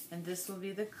 and this will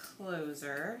be the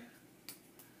closer.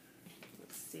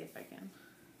 Let's see if I can.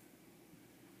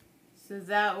 So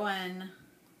that one,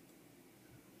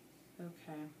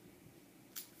 okay.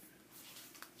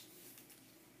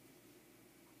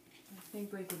 I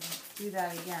think we could do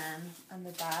that again on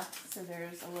the back, so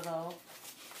there's a little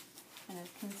kind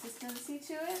of consistency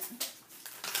to it.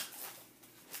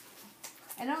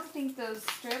 I don't think those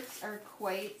strips are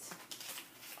quite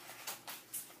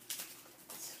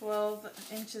 12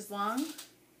 inches long.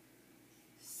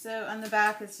 So on the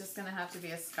back it's just going to have to be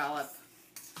a scallop.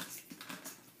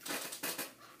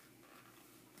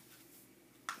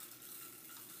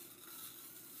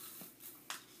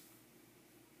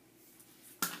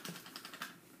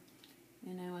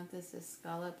 And I want this to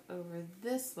scallop over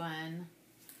this one,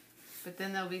 but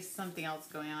then there'll be something else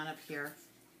going on up here.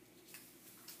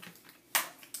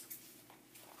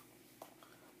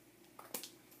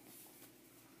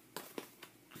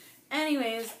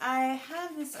 Anyways, I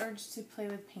have this urge to play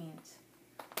with paint.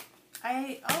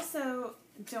 I also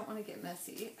don't want to get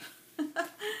messy.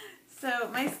 So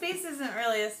my space isn't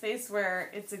really a space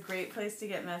where it's a great place to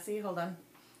get messy. Hold on.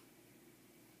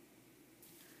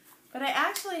 But I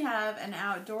actually have an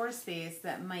outdoor space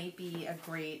that might be a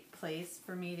great place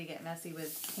for me to get messy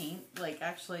with paint, like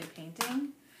actually painting.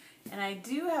 And I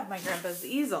do have my grandpa's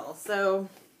easel, so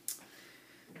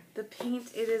the paint,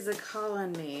 it is a call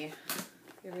on me.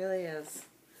 It really is.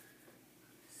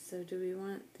 So do we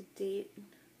want the date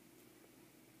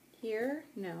here?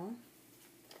 No.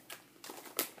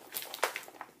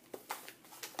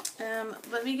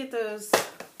 Let me get those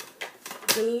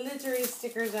glittery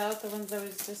stickers out, the ones I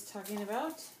was just talking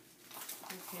about.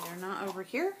 Okay, they're not over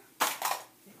here. I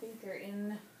think they're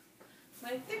in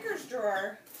my thickers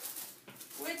drawer,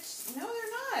 which, no,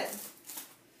 they're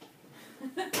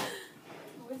not.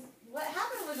 What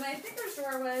happened with my thickers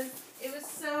drawer was it was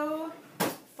so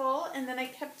full, and then I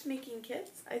kept making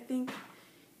kits. I think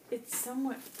it's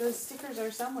somewhere. Those stickers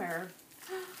are somewhere.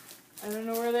 I don't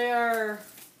know where they are.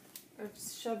 I've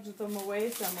shoved them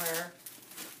away somewhere.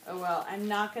 Oh well, I'm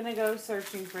not going to go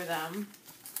searching for them.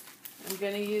 I'm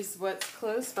going to use what's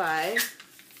close by.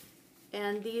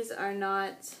 And these are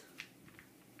not...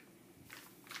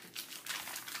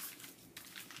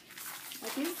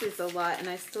 I've used these a lot and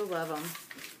I still love them.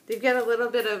 They've got a little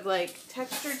bit of like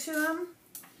texture to them,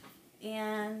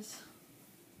 and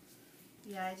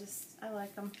yeah, I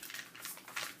like them.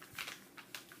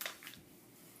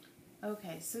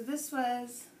 Okay, so this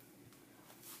was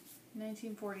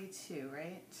 1942,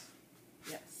 right?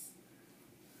 Yes.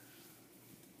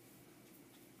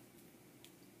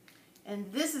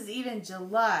 And this is even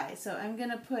July, so I'm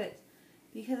gonna put,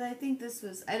 because I think this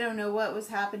was, I don't know what was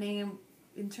happening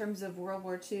in terms of World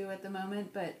War II at the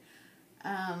moment, but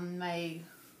my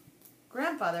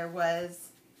grandfather was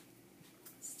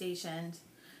stationed,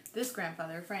 this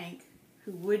grandfather, Frank,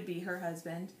 who would be her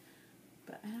husband,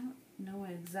 but I don't know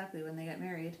exactly when they got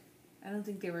married. I don't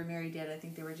think they were married yet. I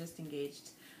think they were just engaged.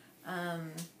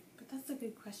 But that's a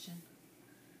good question.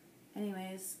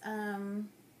 Anyways,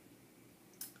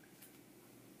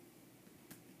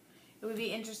 it would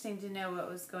be interesting to know what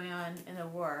was going on in the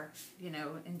war, you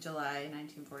know, in July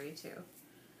 1942.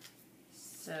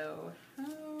 So,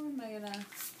 how am I gonna...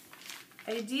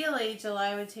 Ideally,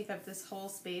 July would take up this whole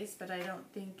space, but I don't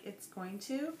think it's going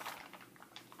to.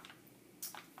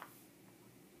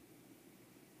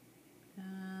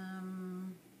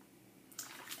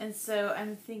 And so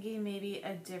I'm thinking maybe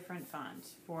a different font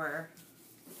for...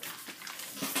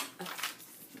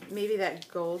 Maybe that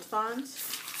gold font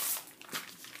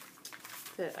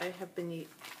that I have been...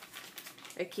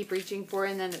 I keep reaching for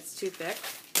and then it's too thick.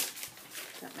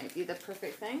 That might be the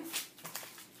perfect thing.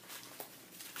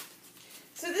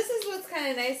 So this is what's kind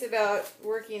of nice about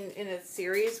working in a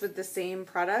series with the same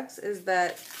products, is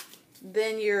that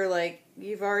then you're like,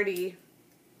 you kind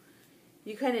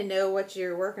of know what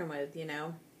you're working with, you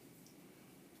know,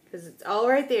 because it's all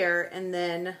right there, and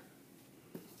then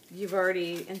you've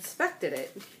already inspected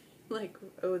it. Like,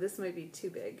 oh, this might be too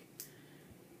big.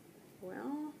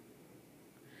 Well,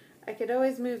 I could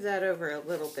always move that over a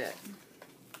little bit.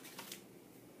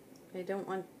 I don't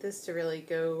want this to really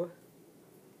go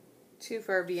too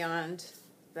far beyond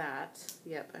that.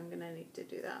 Yep, I'm going to need to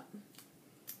do that.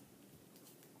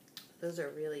 Those are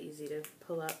really easy to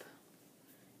pull up.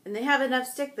 And they have enough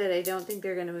stick that I don't think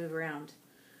they're going to move around.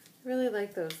 I really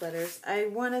like those letters. I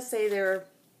want to say they're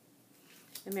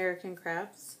American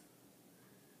Crafts,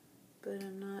 but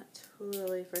I'm not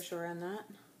totally for sure on that.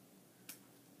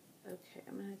 Okay,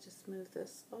 I'm going to just move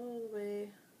this all the way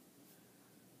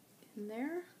in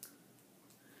there.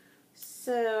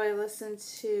 So I listened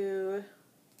to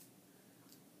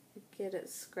Get It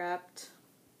Scrapped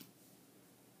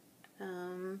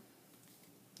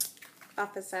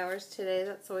office hours today.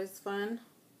 That's always fun.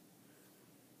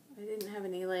 I didn't have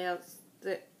any layouts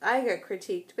that I got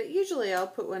critiqued, but usually I'll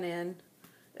put one in,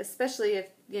 especially if,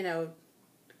 you know,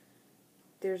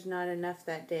 there's not enough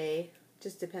that day.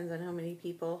 Just depends on how many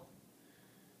people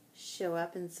show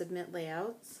up and submit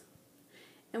layouts.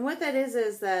 And what that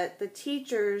is that the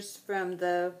teachers from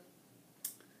that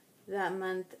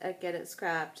month at Get It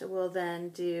Scrapped will then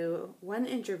do one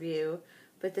interview,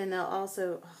 but then they'll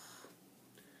also,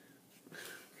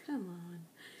 come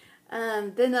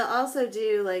on. Then they'll also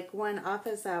do like one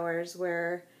office hours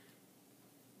where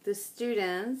the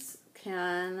students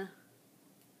can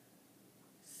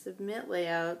submit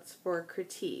layouts for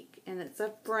critique. And it's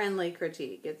a friendly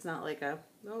critique. It's not like a,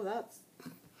 oh, that's a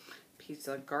piece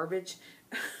of garbage.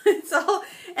 It's all,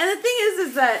 and the thing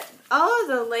is that all of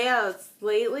the layouts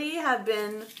lately have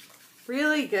been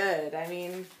really good. I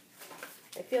mean,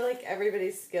 I feel like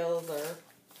everybody's skills are,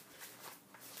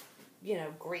 you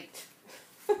know, great.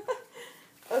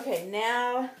 Okay,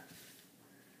 now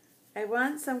I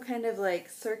want some kind of like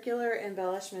circular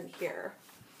embellishment here.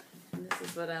 And this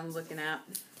is what I'm looking at.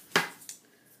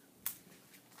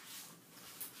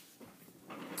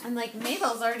 And like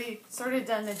Mabel's already sort of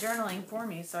done the journaling for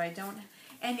me, so I don't,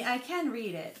 and I can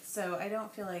read it, so I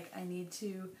don't feel like I need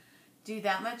to do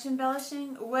that much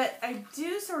embellishing. What I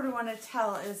do sort of want to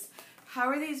tell is how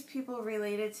are these people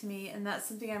related to me, and that's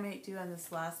something I might do on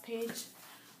this last page.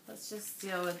 Let's just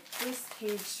deal with this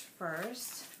page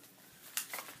first.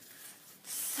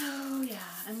 So yeah,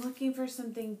 I'm looking for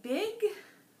something big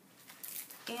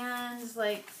and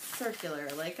like circular,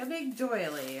 like a big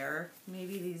doily or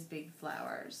maybe these big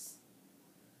flowers.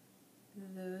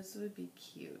 Those would be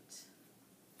cute.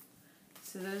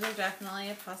 So those are definitely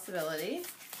a possibility.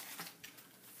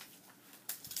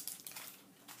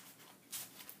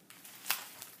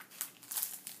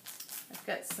 I've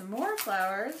got some more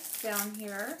flowers down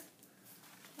here.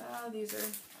 Oh, these are,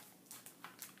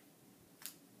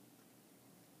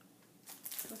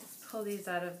 let's pull these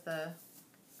out of the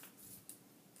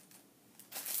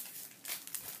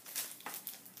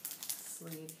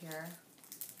sleeve here.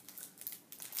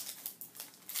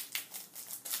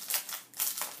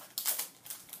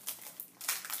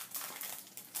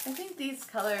 I think these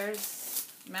colors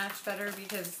match better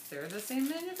because they're the same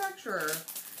manufacturer.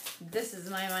 This is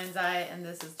My Mind's Eye and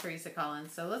this is Teresa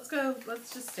Collins. So let's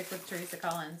just stick with Teresa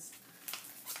Collins.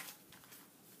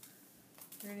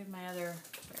 Where did my other,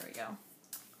 there we go.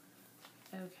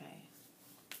 Okay.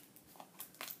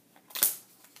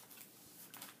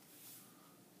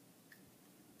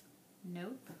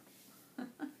 Nope.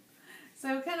 So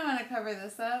I kind of want to cover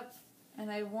this up, and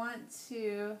I want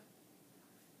to,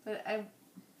 but I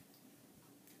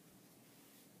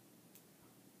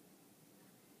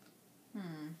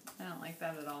don't like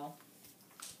that at all.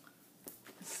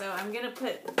 So I'm going to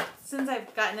put, since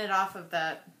I've gotten it off of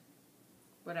that,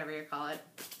 whatever you call it,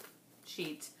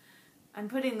 sheet, I'm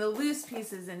putting the loose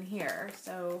pieces in here.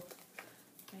 So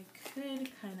I could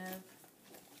kind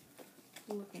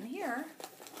of look in here.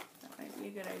 That might be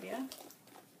a good idea.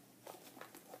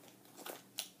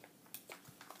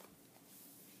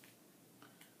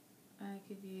 I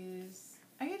could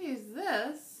use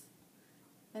this,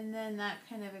 and then that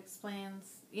kind of explains,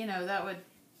 you know, that would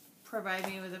provide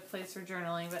me with a place for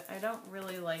journaling, but I don't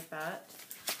really like that.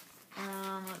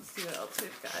 Let's see what else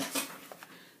we've got.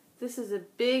 This is a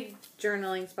big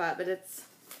journaling spot, but it's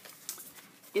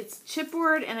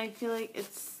chipboard, and I feel like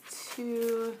it's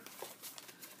too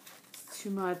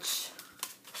much.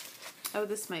 Oh,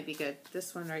 this might be good.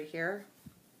 This one right here.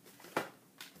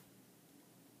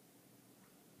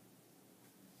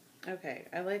 Okay,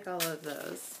 I like all of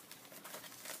those.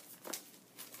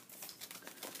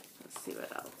 Let's see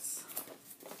what else.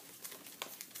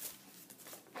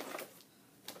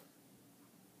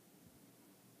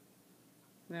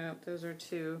 No, those are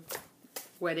too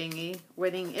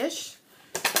wedding-ish.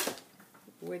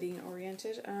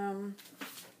 Wedding-oriented.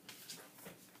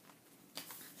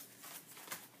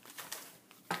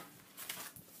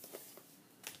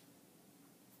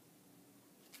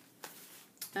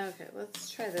 Okay, let's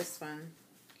try this one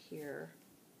here.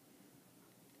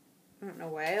 I don't know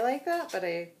why I like that, but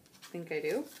I think I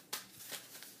do.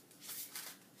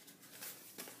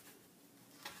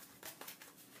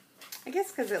 I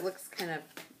guess because it looks kind of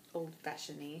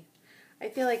old-fashioned-y. I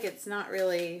feel like it's not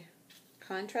really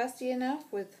contrasty enough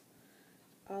with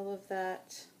all of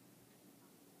that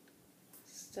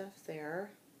stuff there.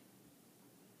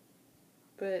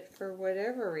 But for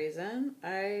whatever reason,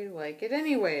 I like it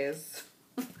anyways.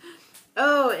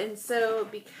 Oh, and so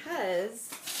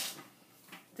because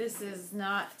this is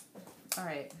not, all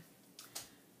right,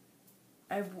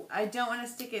 I don't want to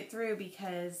stick it through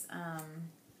because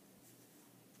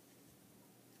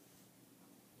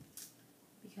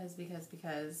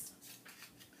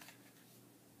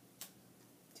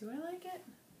do I like it?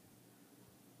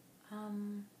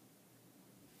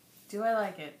 Do I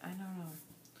like it? I don't know.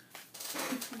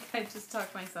 I just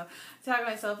talked myself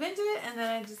into it, and then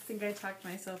I just think I talked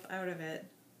myself out of it.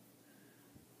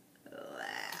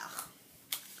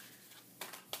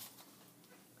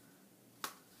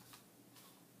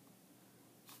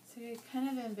 So you kind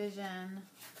of envision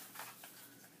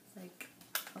like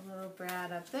a little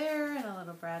Brad up there and a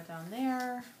little Brad down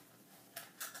there.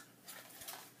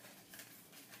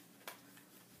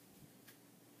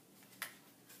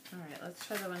 Alright, let's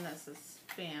try the one that says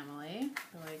family.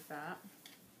 I like that.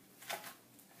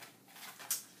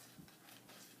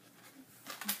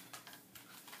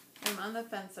 I'm on the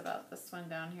fence about this one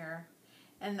down here.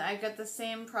 And I got the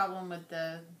same problem with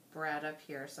the Brad up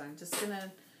here, so I'm just going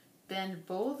to bend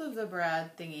both of the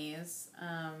Brad thingies,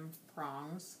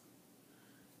 prongs,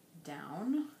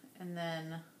 down, and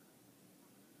then,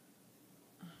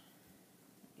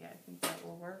 yeah, I think that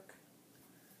will work.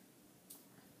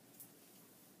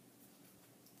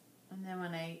 And then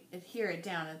when I adhere it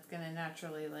down, it's going to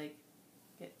naturally, like,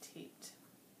 get taped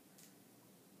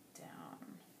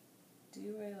down.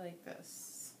 Do I like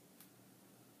this?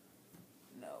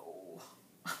 No.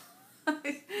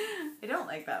 I don't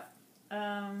like that.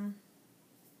 I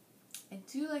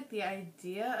do like the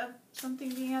idea of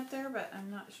something being up there, but I'm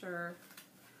not sure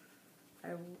I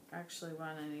actually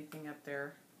want anything up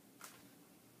there.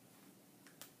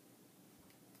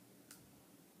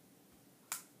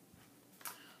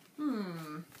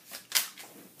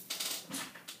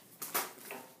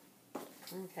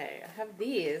 Okay, I have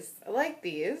these. I like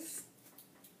these.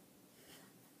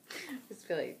 I just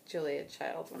feel like Julia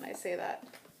Child when I say that.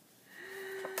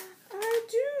 I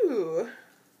do.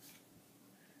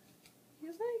 You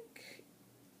like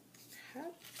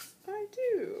hats? I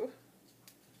do.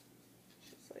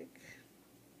 She's like,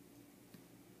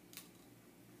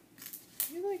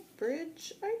 you like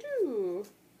bridge? I do.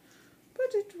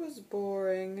 But it was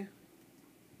boring.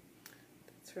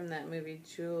 That's from that movie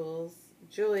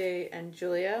Julie and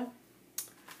Julia.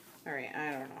 Alright,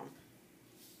 I don't know.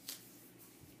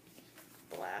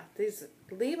 Blah. These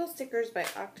label stickers by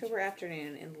October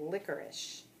Afternoon in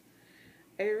licorice.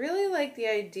 I really like the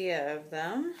idea of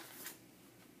them.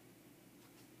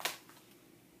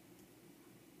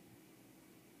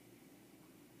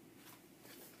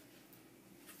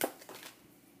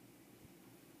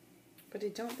 But I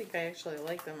don't think I actually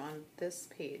like them on this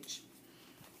page.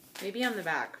 Maybe on the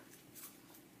back.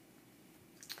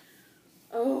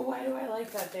 Oh, why do I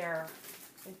like that there?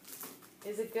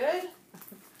 Is it good?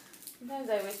 Sometimes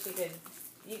I wish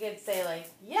you could say like,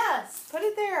 yes, put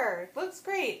it there. It looks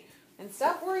great. And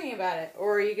stop worrying about it.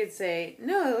 Or you could say,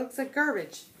 no, it looks like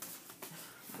garbage.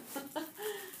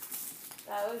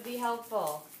 That would be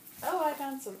helpful. Oh, I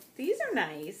found some. These are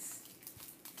nice.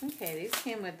 Okay, these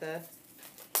came with the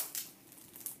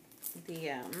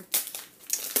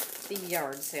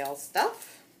yard sale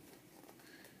stuff.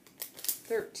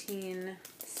 13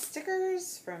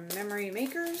 stickers from Memory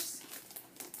Makers.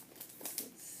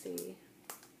 Let's see.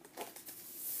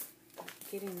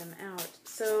 Getting them out.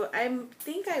 So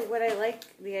what I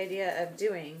like the idea of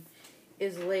doing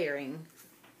is layering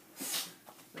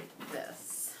like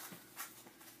this.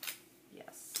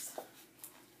 Yes.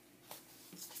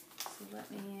 So let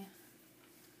me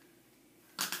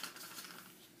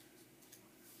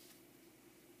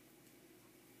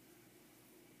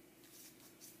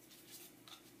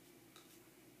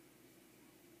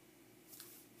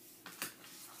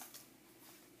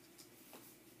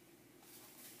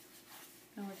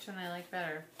which one I like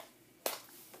better.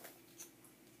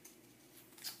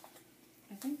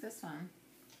 I think this one.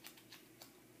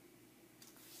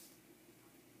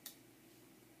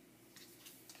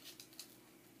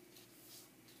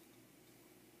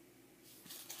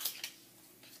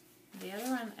 The other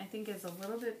one I think is a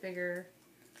little bit bigger,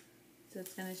 so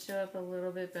it's going to show up a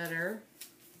little bit better.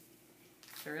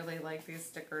 I really like these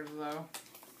stickers though.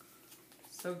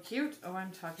 So cute. Oh, I'm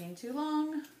talking too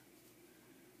long.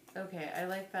 Okay, I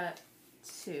like that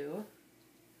too.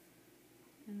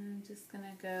 And I'm just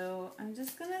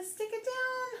gonna stick it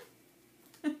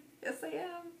down. Yes, I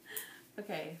am.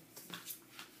 Okay.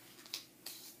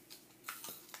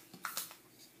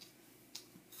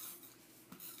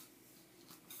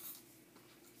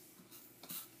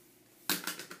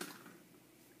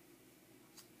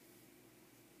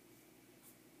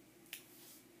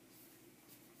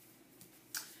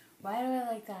 Why do I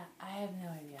like that? I have no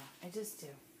idea. I just do.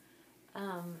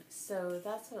 So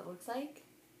that's what it looks like.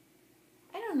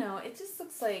 I don't know. It just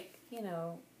looks like, you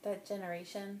know, that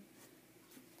generation.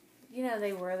 You know,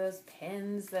 they wore those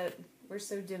pins that were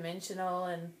so dimensional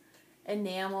and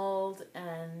enameled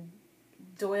and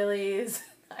doilies.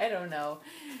 I don't know.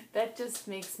 That just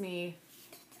makes me...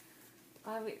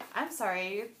 I'm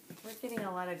sorry. We're getting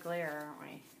a lot of glare,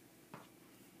 aren't we?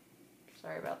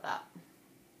 Sorry about that.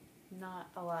 Not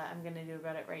a lot I'm going to do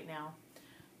about it right now.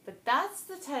 But that's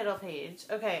the title page.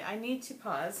 Okay, I need to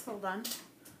pause. Hold on.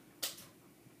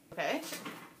 Okay.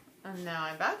 And now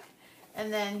I'm back.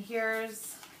 And then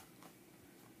here's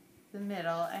the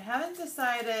middle. I haven't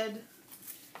decided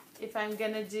if I'm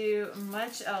going to do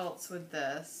much else with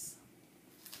this.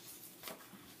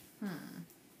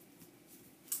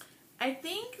 I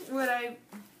think what I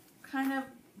kind of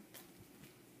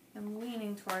am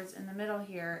leaning towards in the middle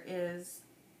here is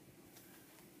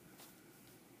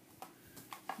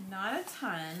not a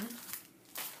ton,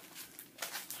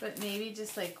 but maybe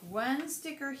just like one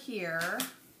sticker here.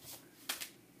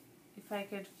 If I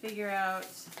could figure out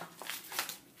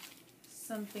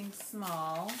something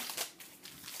small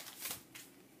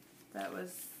that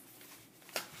was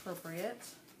appropriate,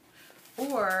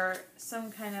 or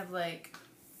some kind of like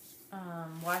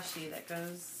washi that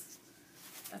goes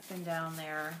up and down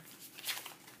there.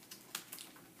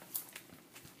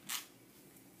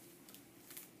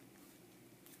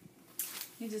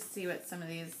 You just see what some of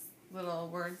these little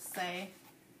words say.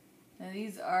 Now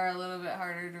these are a little bit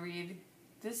harder to read.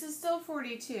 This is still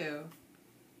 42.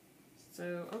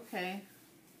 So, okay.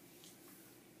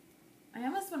 I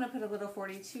almost want to put a little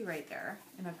 42 right there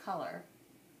in a color.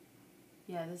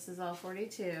 Yeah, this is all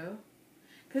 42.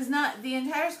 Because not the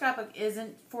entire scrapbook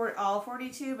isn't for all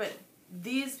 42, but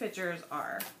these pictures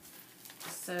are.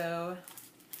 So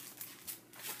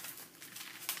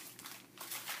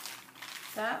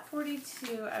that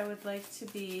 42 I would like to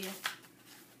be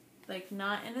like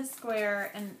not in a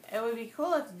square, and it would be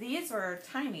cool if these were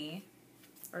tiny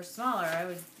or smaller. I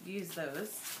would use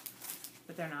those,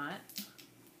 but they're not.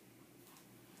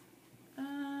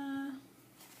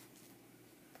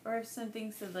 Or if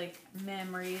something said like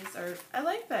memories, or I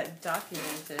like that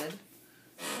documented.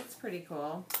 That's pretty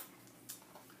cool.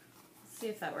 Let's see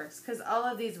if that works, because all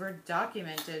of these were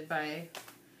documented by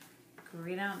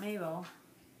Green Out Mabel.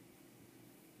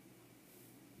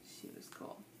 She was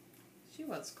cool. She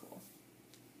was cool.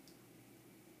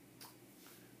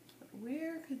 But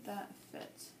where could that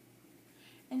fit?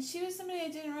 And she was somebody I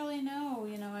didn't really know.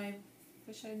 You know, I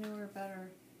wish I knew her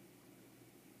better.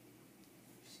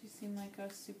 She seemed like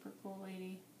a super cool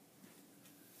lady.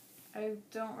 I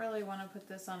don't really want to put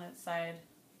this on its side.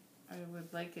 I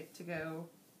would like it to go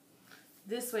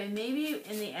this way. Maybe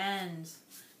in the end,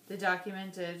 the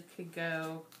documented could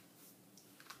go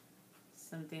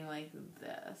something like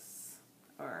this.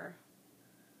 Or,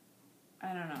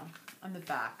 I don't know, on the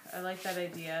back. I like that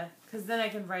idea, because then I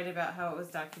can write about how it was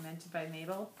documented by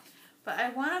Mabel. But I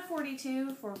want a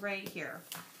 42 for right here.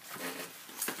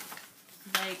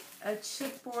 Like a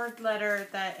chipboard letter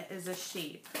that is a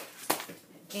shape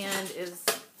and is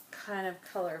kind of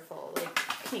colorful, like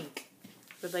pink.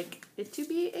 Would like it to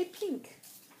be a pink.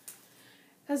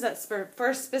 Because that's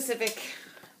for specific,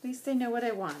 at least I know what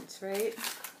I want, right?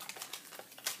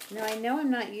 Now I know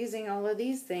I'm not using all of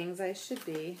these things. I should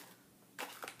be.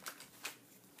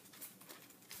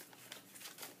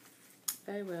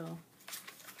 I will.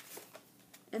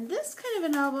 And this kind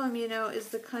of an album, you know, is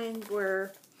the kind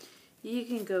where you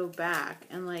can go back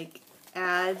and like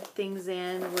add things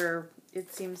in where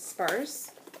it seems sparse.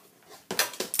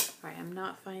 Alright, I'm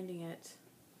not finding it.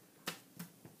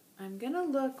 I'm gonna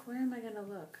look. Where am I gonna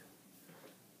look?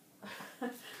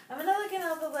 I'm gonna look in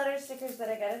all the letter stickers that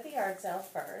I got at the yard sale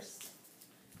first.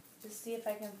 Just see if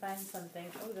I can find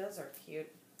something. Oh, those are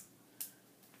cute.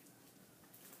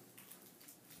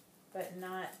 But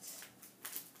not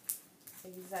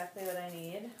exactly what I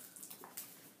need.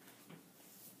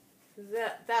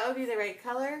 That would be the right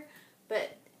color,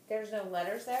 but there's no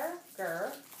letters there.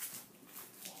 Grr.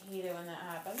 I hate it when that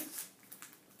happens.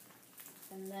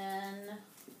 And then,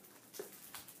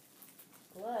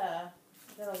 blah,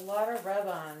 got a lot of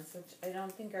rub-ons, which I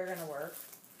don't think are going to work.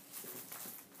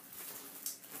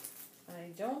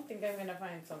 I don't think I'm going to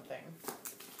find something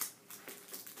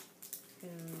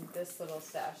in this little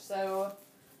stash. So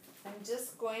I'm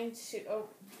just going to,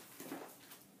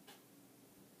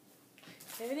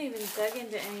 I haven't even dug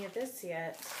into any of this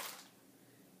yet.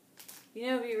 You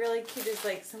know, it'd be really cute is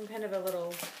like some kind of a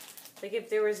little, like if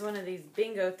there was one of these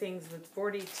bingo things with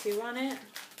 42 on it.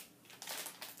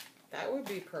 That would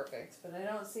be perfect, but I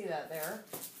don't see that there.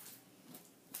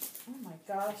 Oh my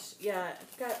gosh. Yeah,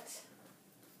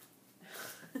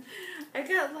 I've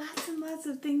got lots and lots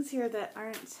of things here that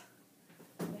I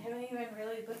haven't even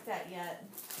really looked at yet.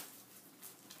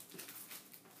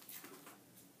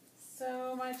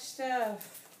 So much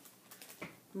stuff.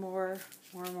 More.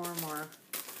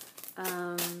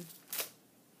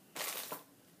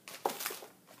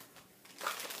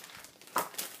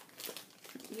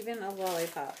 Even a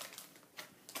lollipop.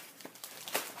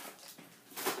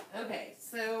 Okay,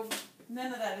 so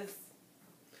none of that is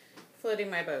floating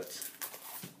my boat.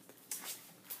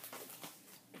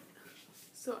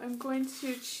 So I'm going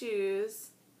to choose,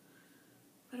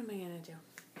 what am I going to do?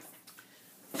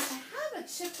 I have a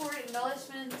chipboard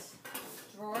embellishment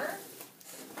drawer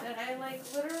that I like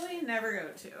literally never go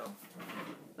to.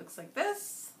 Looks like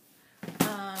this.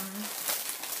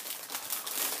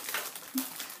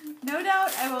 No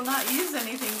doubt I will not use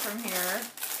anything from here.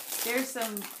 There's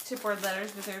some chipboard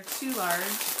letters, but they're too large.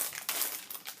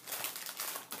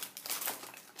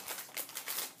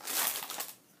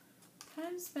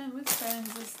 Time spent with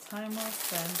friends is time well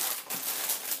spent.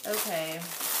 Okay.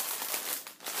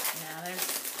 Now there's...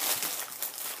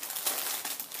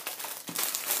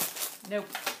 Nope.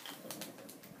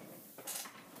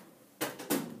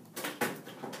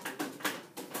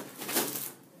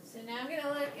 So now I'm going to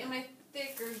look in my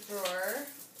thicker drawer.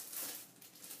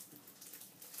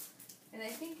 And I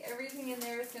think everything in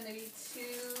there is going to be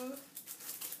too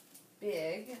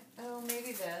big. Oh,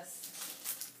 maybe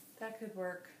this. That could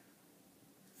work.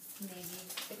 Maybe,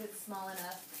 if it's small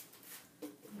enough.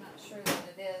 I'm not sure that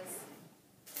it is.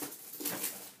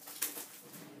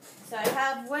 So I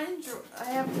have one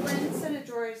set of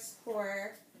drawers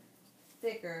for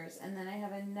thickers, and then I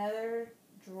have another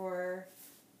drawer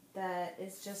that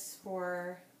is just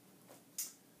for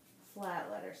flat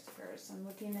letter stickers. I'm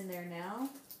looking in there now,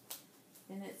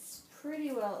 and it's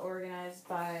pretty well organized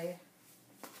by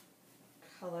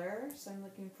color. So I'm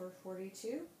looking for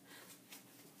 42.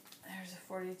 There's a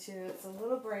 42. It's a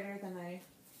little brighter than I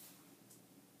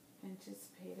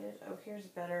anticipated. Oh, here's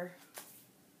better.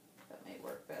 That might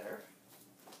work better.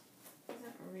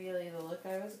 Isn't really the look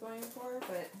I was going for,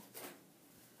 but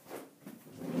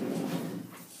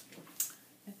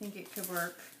I think it could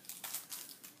work.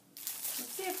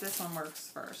 Let's see if this one works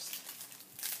first.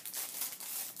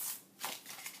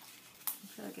 I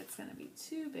feel like it's going to be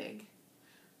too big,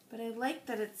 but I like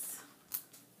that it's,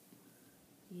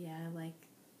 yeah, I like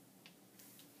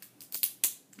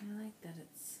that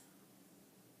it's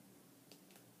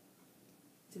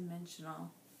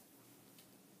dimensional.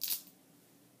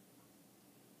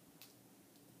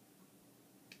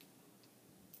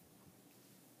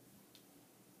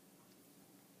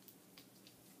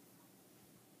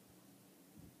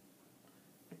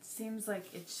 It seems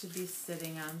like it should be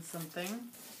sitting on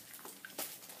something,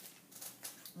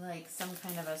 like some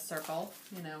kind of a circle,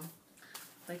 you know,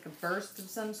 like a burst of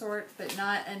some sort, but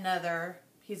not another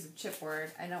piece of chipboard.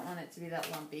 I don't want it to be that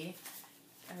lumpy.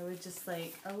 I would just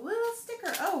like a little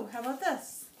sticker. Oh, how about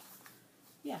this?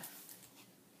 Yeah.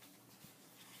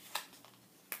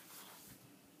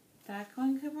 That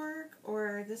one could work,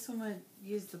 or this one would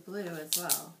use the blue as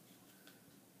well.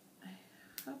 I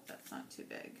hope that's not too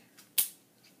big.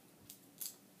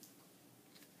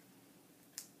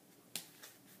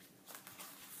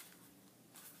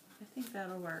 I think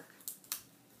that'll work.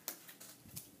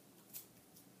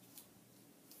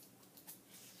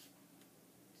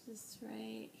 Just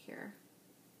right here.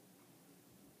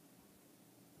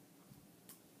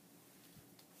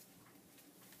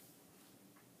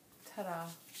 Ta-da.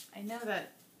 I know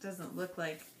that doesn't look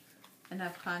like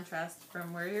enough contrast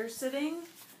from where you're sitting,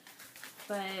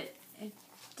 but it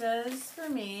does for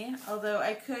me, although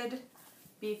I could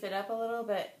beef it up a little,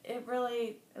 but it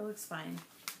looks fine.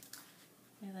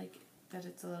 I like that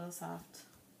it's a little soft.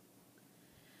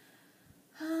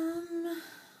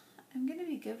 I'm going to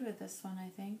be good with this one, I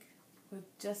think, with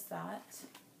just that.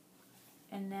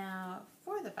 And now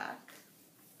for the back,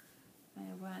 I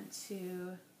want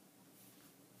to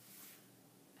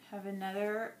have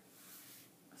another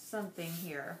something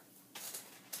here.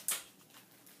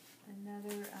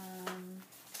 Another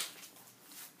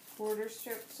border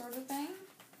strip sort of thing.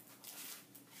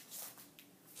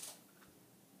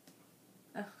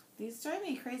 These drive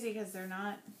me crazy because they're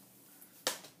not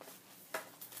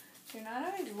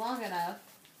always long enough.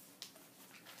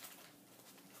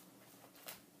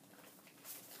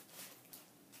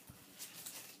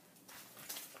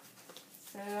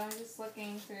 So I'm just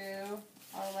looking through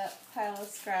all that pile of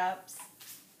scraps.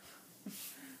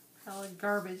 Pile of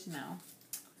garbage now.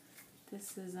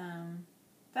 This is,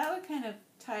 that would kind of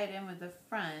tie it in with the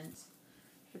front,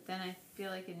 but then I feel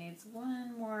like it needs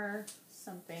one more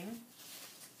something.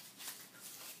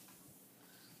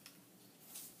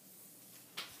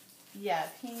 Yeah,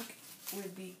 pink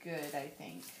would be good, I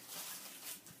think.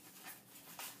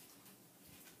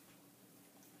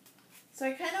 So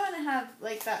I kind of want to have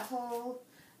like that whole,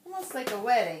 almost like a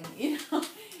wedding, you know?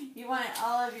 You want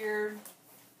all of your,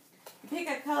 you pick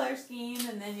a color scheme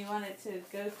and then you want it to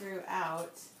go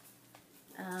throughout.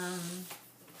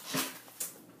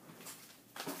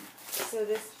 So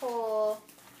this whole,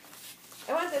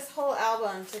 I want this whole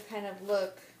album to kind of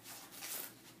look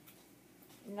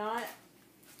not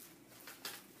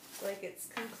like it's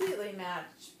completely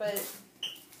matched, but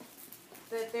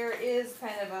that there is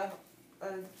kind of a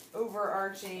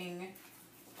overarching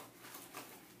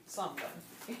something,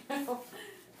 you know?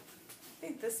 I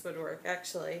think this would work,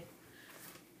 actually.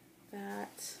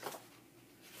 That,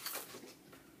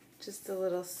 just a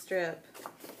little strip.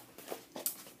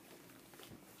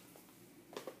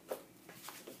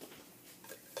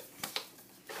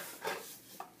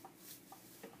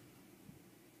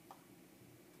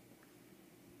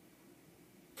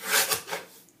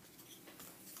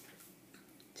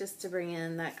 Just to bring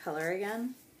in that color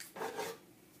again.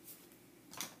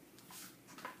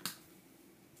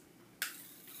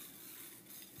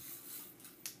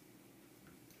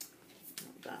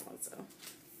 That was a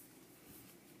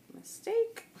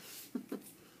mistake.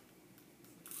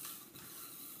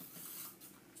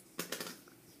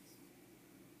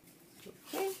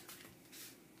 Okay.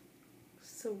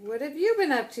 So what have you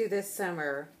been up to this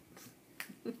summer?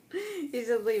 You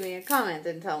should leave me a comment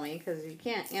and tell me, because you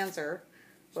can't answer.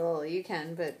 Well, you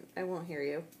can, but I won't hear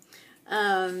you.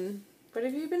 What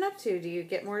have you been up to? Do you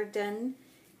get more done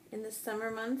in the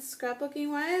summer months, scrapbooking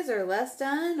wise, or less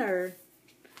done, or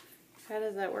how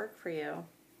does that work for you?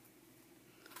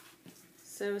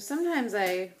 So sometimes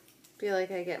I feel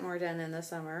like I get more done in the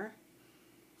summer.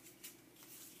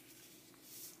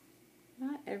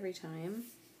 Not every time.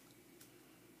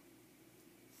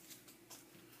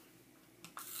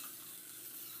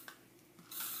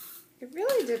 It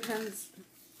really depends.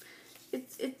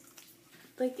 It's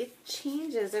like it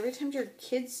changes every time your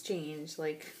kids change.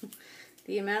 Like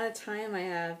the amount of time I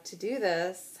have to do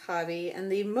this hobby and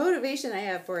the motivation I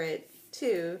have for it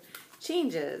too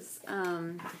changes.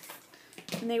 When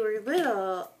they were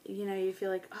little, you know, you feel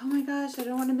like, oh my gosh, I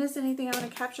don't want to miss anything. I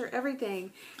want to capture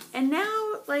everything. And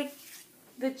now, like,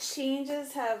 the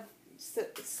changes have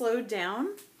slowed down.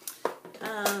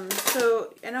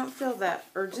 So I don't feel that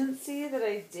urgency that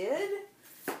I did.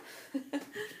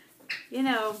 You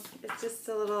know, it's just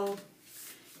a little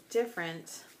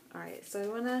different. All right, so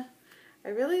I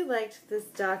really liked this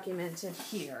documented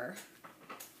here,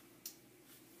 I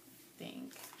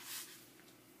think.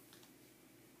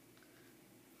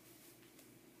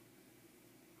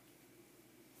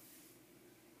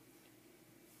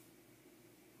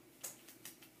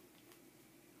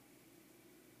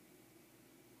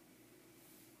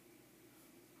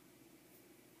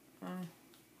 I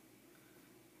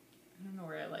don't know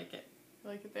where I like it.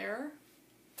 Like it there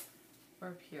or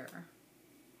up here.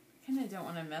 I kind of don't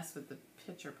want to mess with the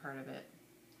picture part of it.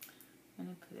 I'm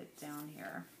going to put it down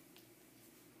here.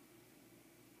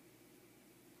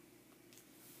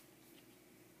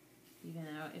 Even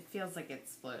though it feels like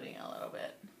it's floating a little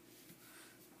bit.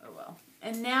 Oh well.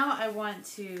 And now I want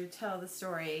to tell the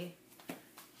story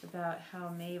about how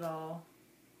Mabel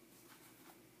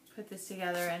put this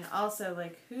together, and also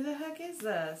like, who the heck is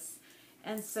this?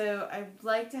 And so I'd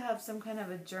like to have some kind of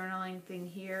a journaling thing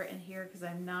here and here, because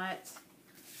I'm not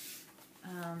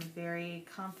very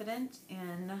confident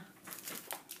in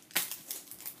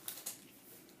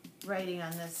writing on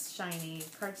this shiny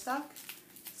cardstock.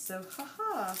 So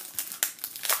haha,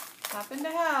 happen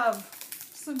to have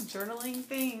some journaling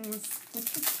things.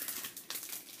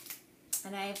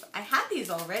 And I had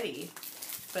these already,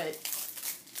 but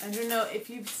I don't know if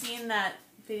you've seen that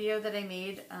video that I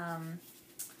made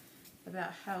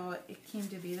about how it came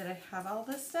to be that I have all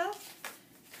this stuff.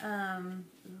 Ooh, I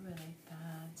like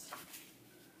that.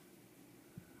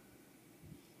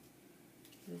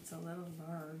 It's a little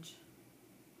large,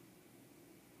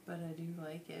 but I do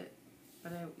like it.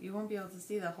 But you won't be able to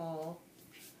see the whole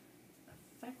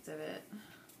effect of it.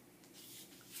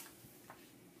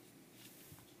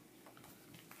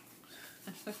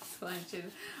 I just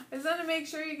want to make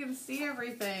sure you can see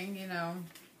everything, you know.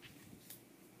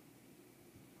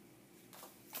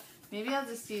 Maybe I'll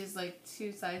just use like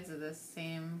 2 sides of this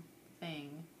same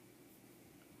thing.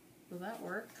 Will that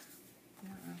work? I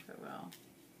don't know if it will.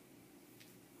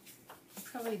 I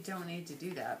probably don't need to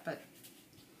do that, but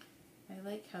I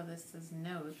like how this says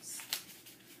notes.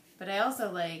 But I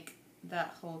also like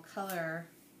that whole color.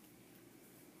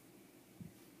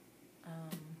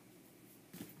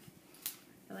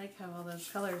 I like how all those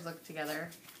colors look together.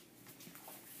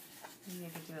 Maybe I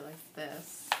could do it like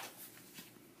this.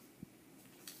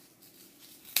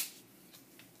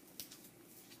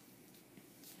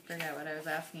 Forget what I was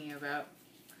asking you about.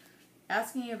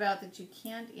 Asking you about that you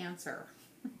can't answer.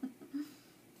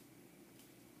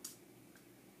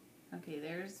 Okay,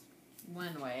 there's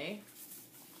one way.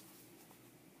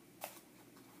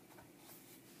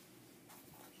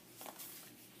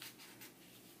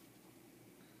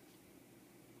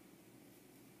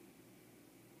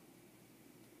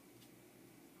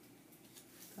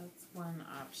 That's one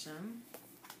option.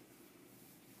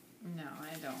 No,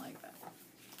 I don't like that.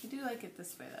 I do like it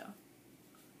this way though.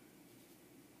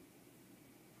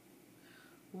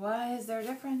 Why is there a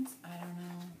difference? I don't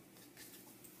know.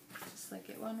 Just like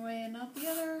it one way and not the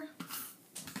other.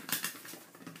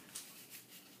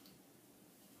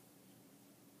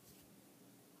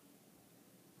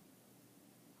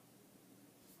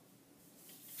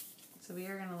 So we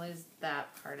are going to lose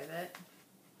that part of it.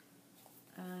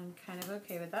 I'm kind of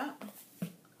okay with that.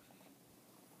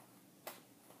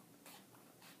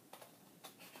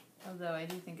 Although I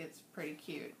do think it's pretty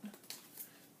cute.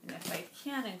 And if I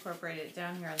can incorporate it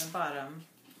down here on the bottom,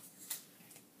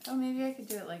 oh, maybe I could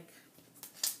do it like,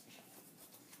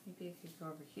 maybe I could go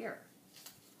over here.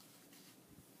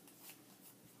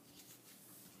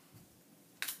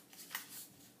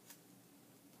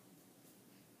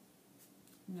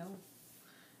 No,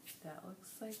 that looks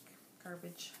like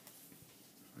garbage.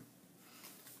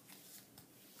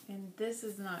 And this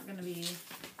is not going to be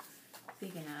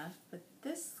big enough, but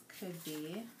this could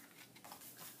be.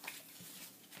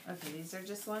 Okay, these are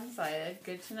just one-sided.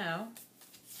 Good to know.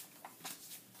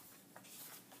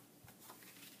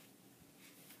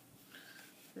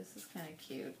 This is kind of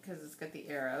cute because it's got the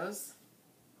arrows.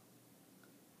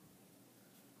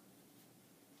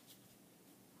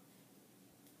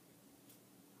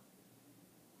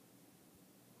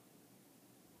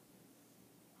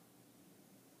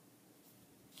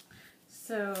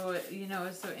 So, you know,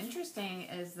 what's so interesting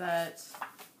is that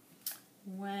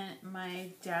when my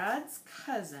dad's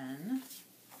cousin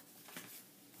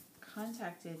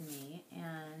contacted me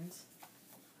and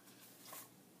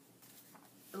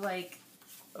like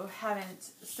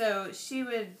so she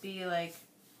would be like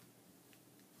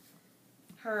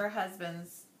her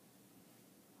husband's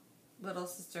little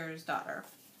sister's daughter,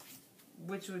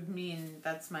 which would mean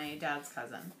that's my dad's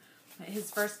cousin,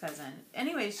 his first cousin.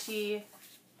 Anyway,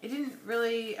 I didn't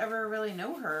ever really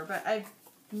know her, but I've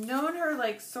known her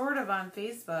like sort of on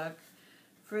Facebook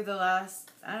for the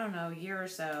last, I don't know, year or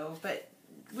so, but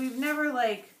we've never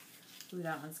like, ooh,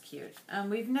 that one's cute.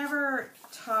 We've never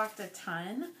talked a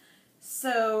ton,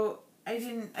 so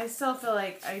I still feel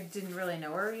like I didn't really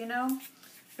know her, you know,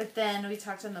 but then we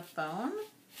talked on the phone,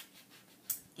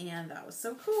 and that was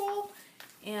so cool,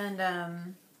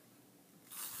 and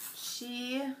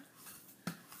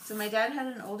so my dad had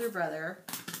an older brother,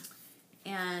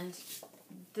 and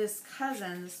this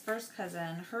first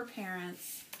cousin, her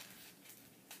parents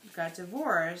got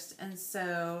divorced, and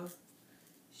so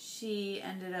she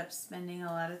ended up spending a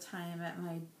lot of time at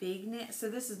my big nana. So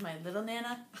this is my little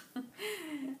nana.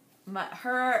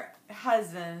 Her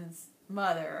husband's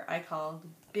mother, I called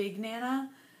Big Nana.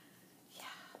 Yeah,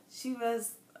 she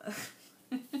was.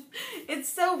 It's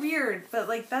so weird, but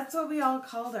like that's what we all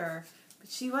called her. But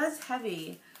she was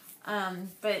heavy.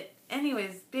 But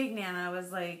anyways, Big Nana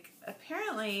was like,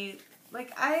 apparently,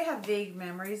 like I have vague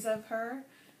memories of her,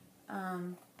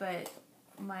 but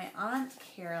my Aunt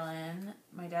Carolyn,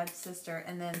 my dad's sister,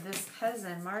 and then this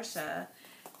cousin, Marcia,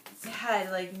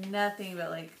 had like nothing but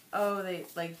like,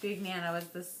 Big Nana was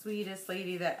the sweetest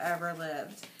lady that ever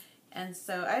lived. And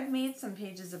so I've made some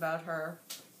pages about her,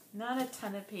 not a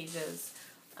ton of pages,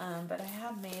 but I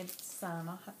have made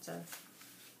some.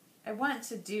 I want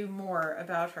to do more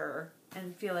about her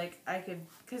and feel like I could,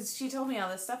 because she told me all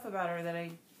this stuff about her that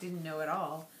I didn't know at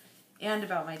all, and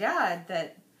about my dad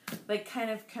that like kind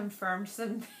of confirmed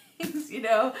some things, you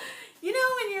know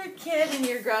when you're a kid and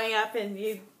you're growing up and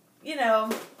you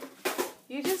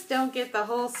just don't get the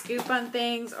whole scoop on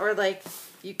things, or like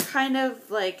you kind of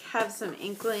like have some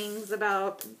inklings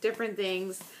about different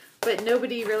things, but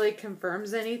nobody really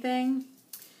confirms anything.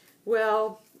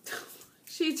 Well,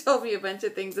 she told me a bunch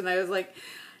of things and I was like,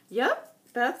 yep,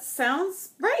 that sounds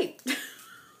right.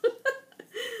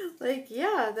 Like,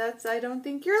 yeah, I don't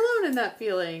think you're alone in that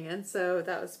feeling. And so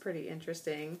that was pretty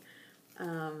interesting.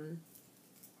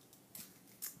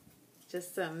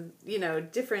 Just some,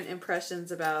 different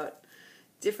impressions about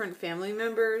different family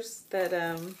members that,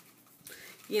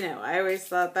 I always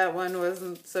thought that one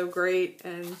wasn't so great.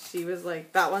 And she was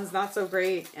like, that one's not so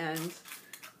great. And,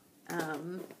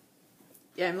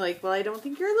 yeah, I'm like, well, I don't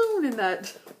think you're alone in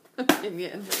that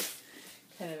opinion.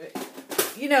 Kind of,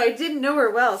 I didn't know her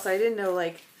well, so I didn't know,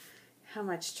 like, how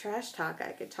much trash talk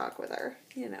I could talk with her,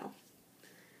 You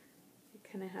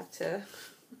kind of have to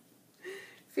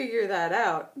figure that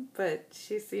out. But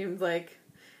she seemed like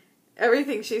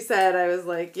everything she said, I was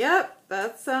like, yep,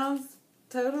 that sounds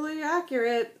totally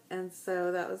accurate. And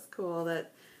so that was cool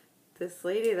that this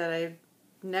lady that I've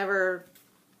never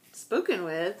spoken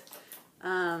with,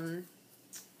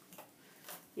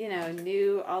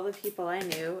 knew all the people I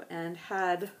knew and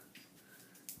had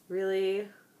really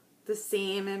the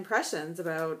same impressions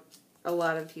about a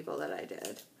lot of people that I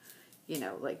did.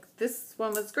 Like, this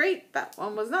one was great, that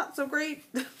one was not so great.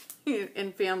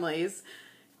 In families,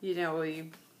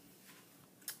 I'm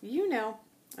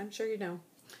sure you know.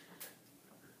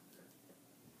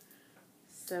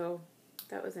 So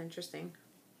that was interesting.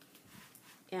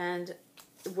 And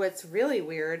what's really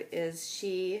weird is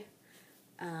she,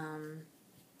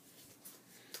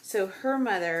 so her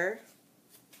mother,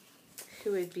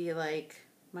 who would be like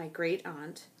my great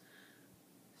aunt,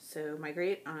 so my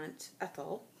great aunt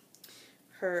Ethel,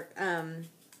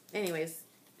 anyways,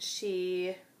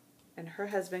 she and her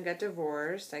husband got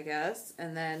divorced, I guess,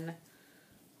 and then,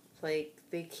 like,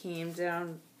 they came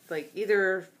down, like,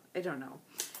 either, I don't know,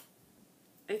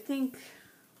 I think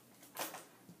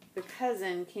the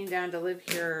cousin came down to live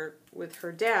here with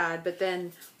her dad, but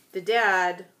then the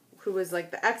dad, who was,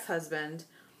 like, the ex-husband,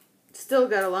 still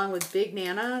got along with Big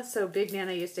Nana, so Big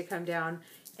Nana used to come down,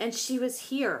 and she was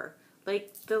here.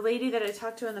 Like, the lady that I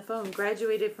talked to on the phone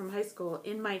graduated from high school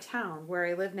in my town, where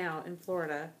I live now in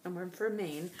Florida, and I'm from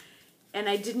Maine, and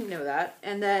I didn't know that.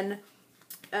 And then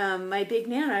my Big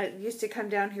Nana used to come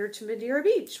down here to Madeira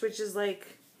Beach, which is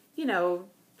like,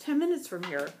 10 minutes from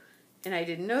here, and I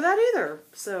didn't know that either.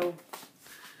 So,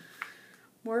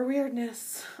 more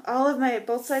weirdness.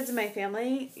 Both sides of my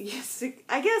family, yes,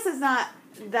 I guess it's not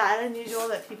that unusual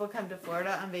that people come to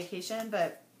Florida on vacation,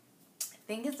 but I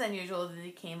think it's unusual that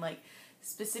they came, like,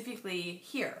 specifically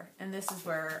here, and this is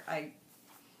where I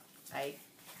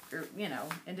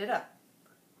ended up.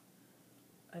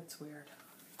 It's weird.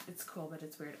 It's cool, but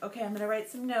it's weird. Okay, I'm going to write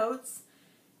some notes,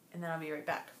 and then I'll be right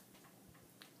back.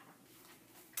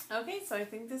 Okay, so I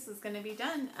think this is going to be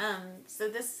done. So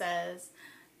this says,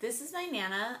 this is my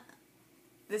Nana,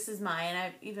 this is mine,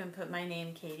 I've even put my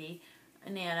name, Katie,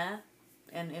 Nana,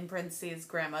 and in parentheses,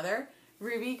 grandmother,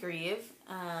 Ruby Grieve.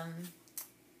 Can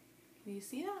you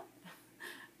see that?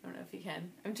 I don't know if you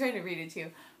can. I'm trying to read it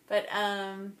too. But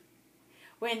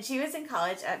when she was in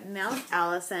college at Mount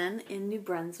Allison in New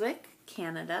Brunswick,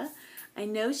 Canada, I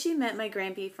know she met my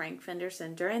grandpa Frank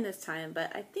Fenderson during this time,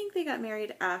 but I think they got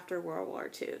married after World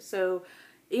War II. So,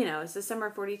 it's the summer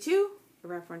of 42, a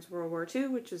reference World War II,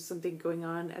 which was something going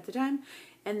on at the time.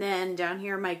 And then down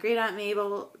here, my great aunt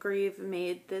Mabel Grieve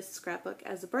made this scrapbook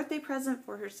as a birthday present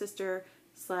for her sister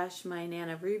 / my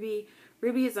Nana Ruby.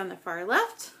 Ruby is on the far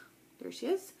left. There she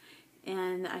is.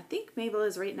 And I think Mabel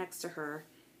is right next to her.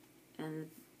 And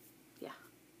yeah,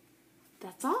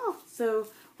 that's all. So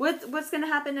what's going to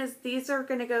happen is these are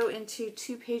going to go into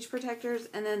 2 page protectors,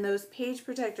 and then those page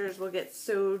protectors will get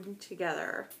sewed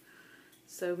together.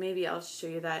 So maybe I'll show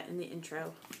you that in the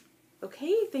intro.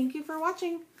 Okay, thank you for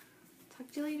watching.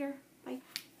 Talk to you later. Bye.